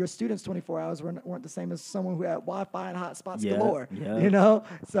 hours. So your students' 24 hours weren't the same as someone who had Wi-Fi and hotspots galore. Yeah.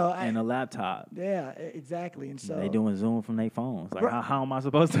 So And a laptop. Yeah, exactly. And so They doing Zoom from their phones. Like, Right. how am I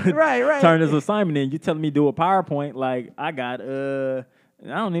supposed to Right. turn this assignment in? You telling me do a PowerPoint? Like, I got I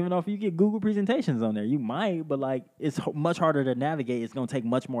don't even know if you get Google presentations on there. You might, but like it's much harder to navigate. It's gonna take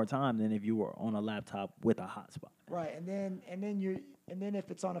much more time than if you were on a laptop with a hotspot. Right, and then if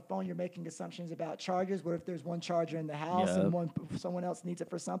it's on a phone, you're making assumptions about chargers. What if there's one charger in the house and someone else needs it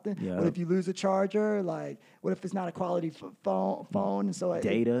for something? Yep. What if you lose a charger? Like, what if it's not a quality phone? And so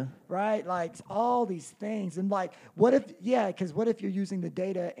Data. right? Like all these things, and like, what if you're using the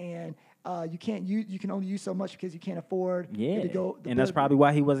data and you can only use so much because you can't afford Yeah, to go. and that's probably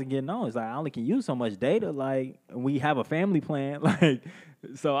why he wasn't getting on. It's like I only can use so much data. Like we have a family plan, like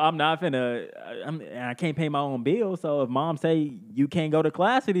so I'm not finna. And I can't pay my own bill. So if mom say you can't go to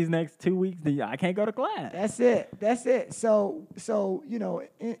class for these next 2 weeks, then I can't go to class. That's it. So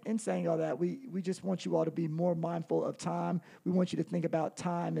in saying all that, we just want you all to be more mindful of time. We want you to think about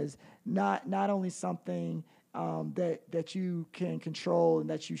time as not only something that you can control and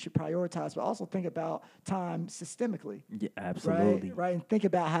that you should prioritize, but also think about time systemically. Yeah, absolutely. Right, and think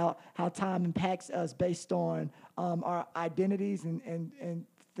about how time impacts us based on our identities and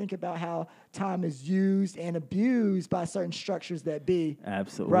think about how time is used and abused by certain structures that be.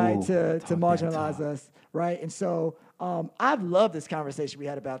 Absolutely. Right, to Talk that marginalize talk. us, right? And so I've loved this conversation we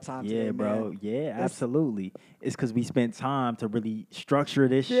had about time today, Yeah, bro. man. Yeah, absolutely. It's because we spent time to really structure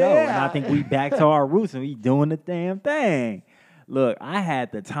this show. Yeah. And I think we back to our roots and we doing the damn thing. Look, I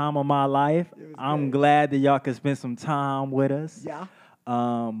had the time of my life. I'm glad that y'all could spend some time with us. Yeah.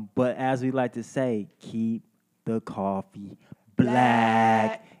 But as we like to say, keep the coffee Black.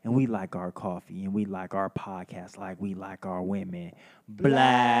 black. And we like our coffee and we like our podcast like we like our women.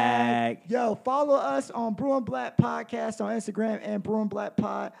 Black. Yo, follow us on Brewing Black Podcast on Instagram and Brewing Black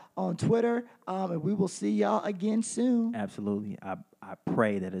Pod on Twitter. And we will see y'all again soon. Absolutely. I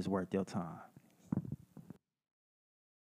pray that it's worth your time.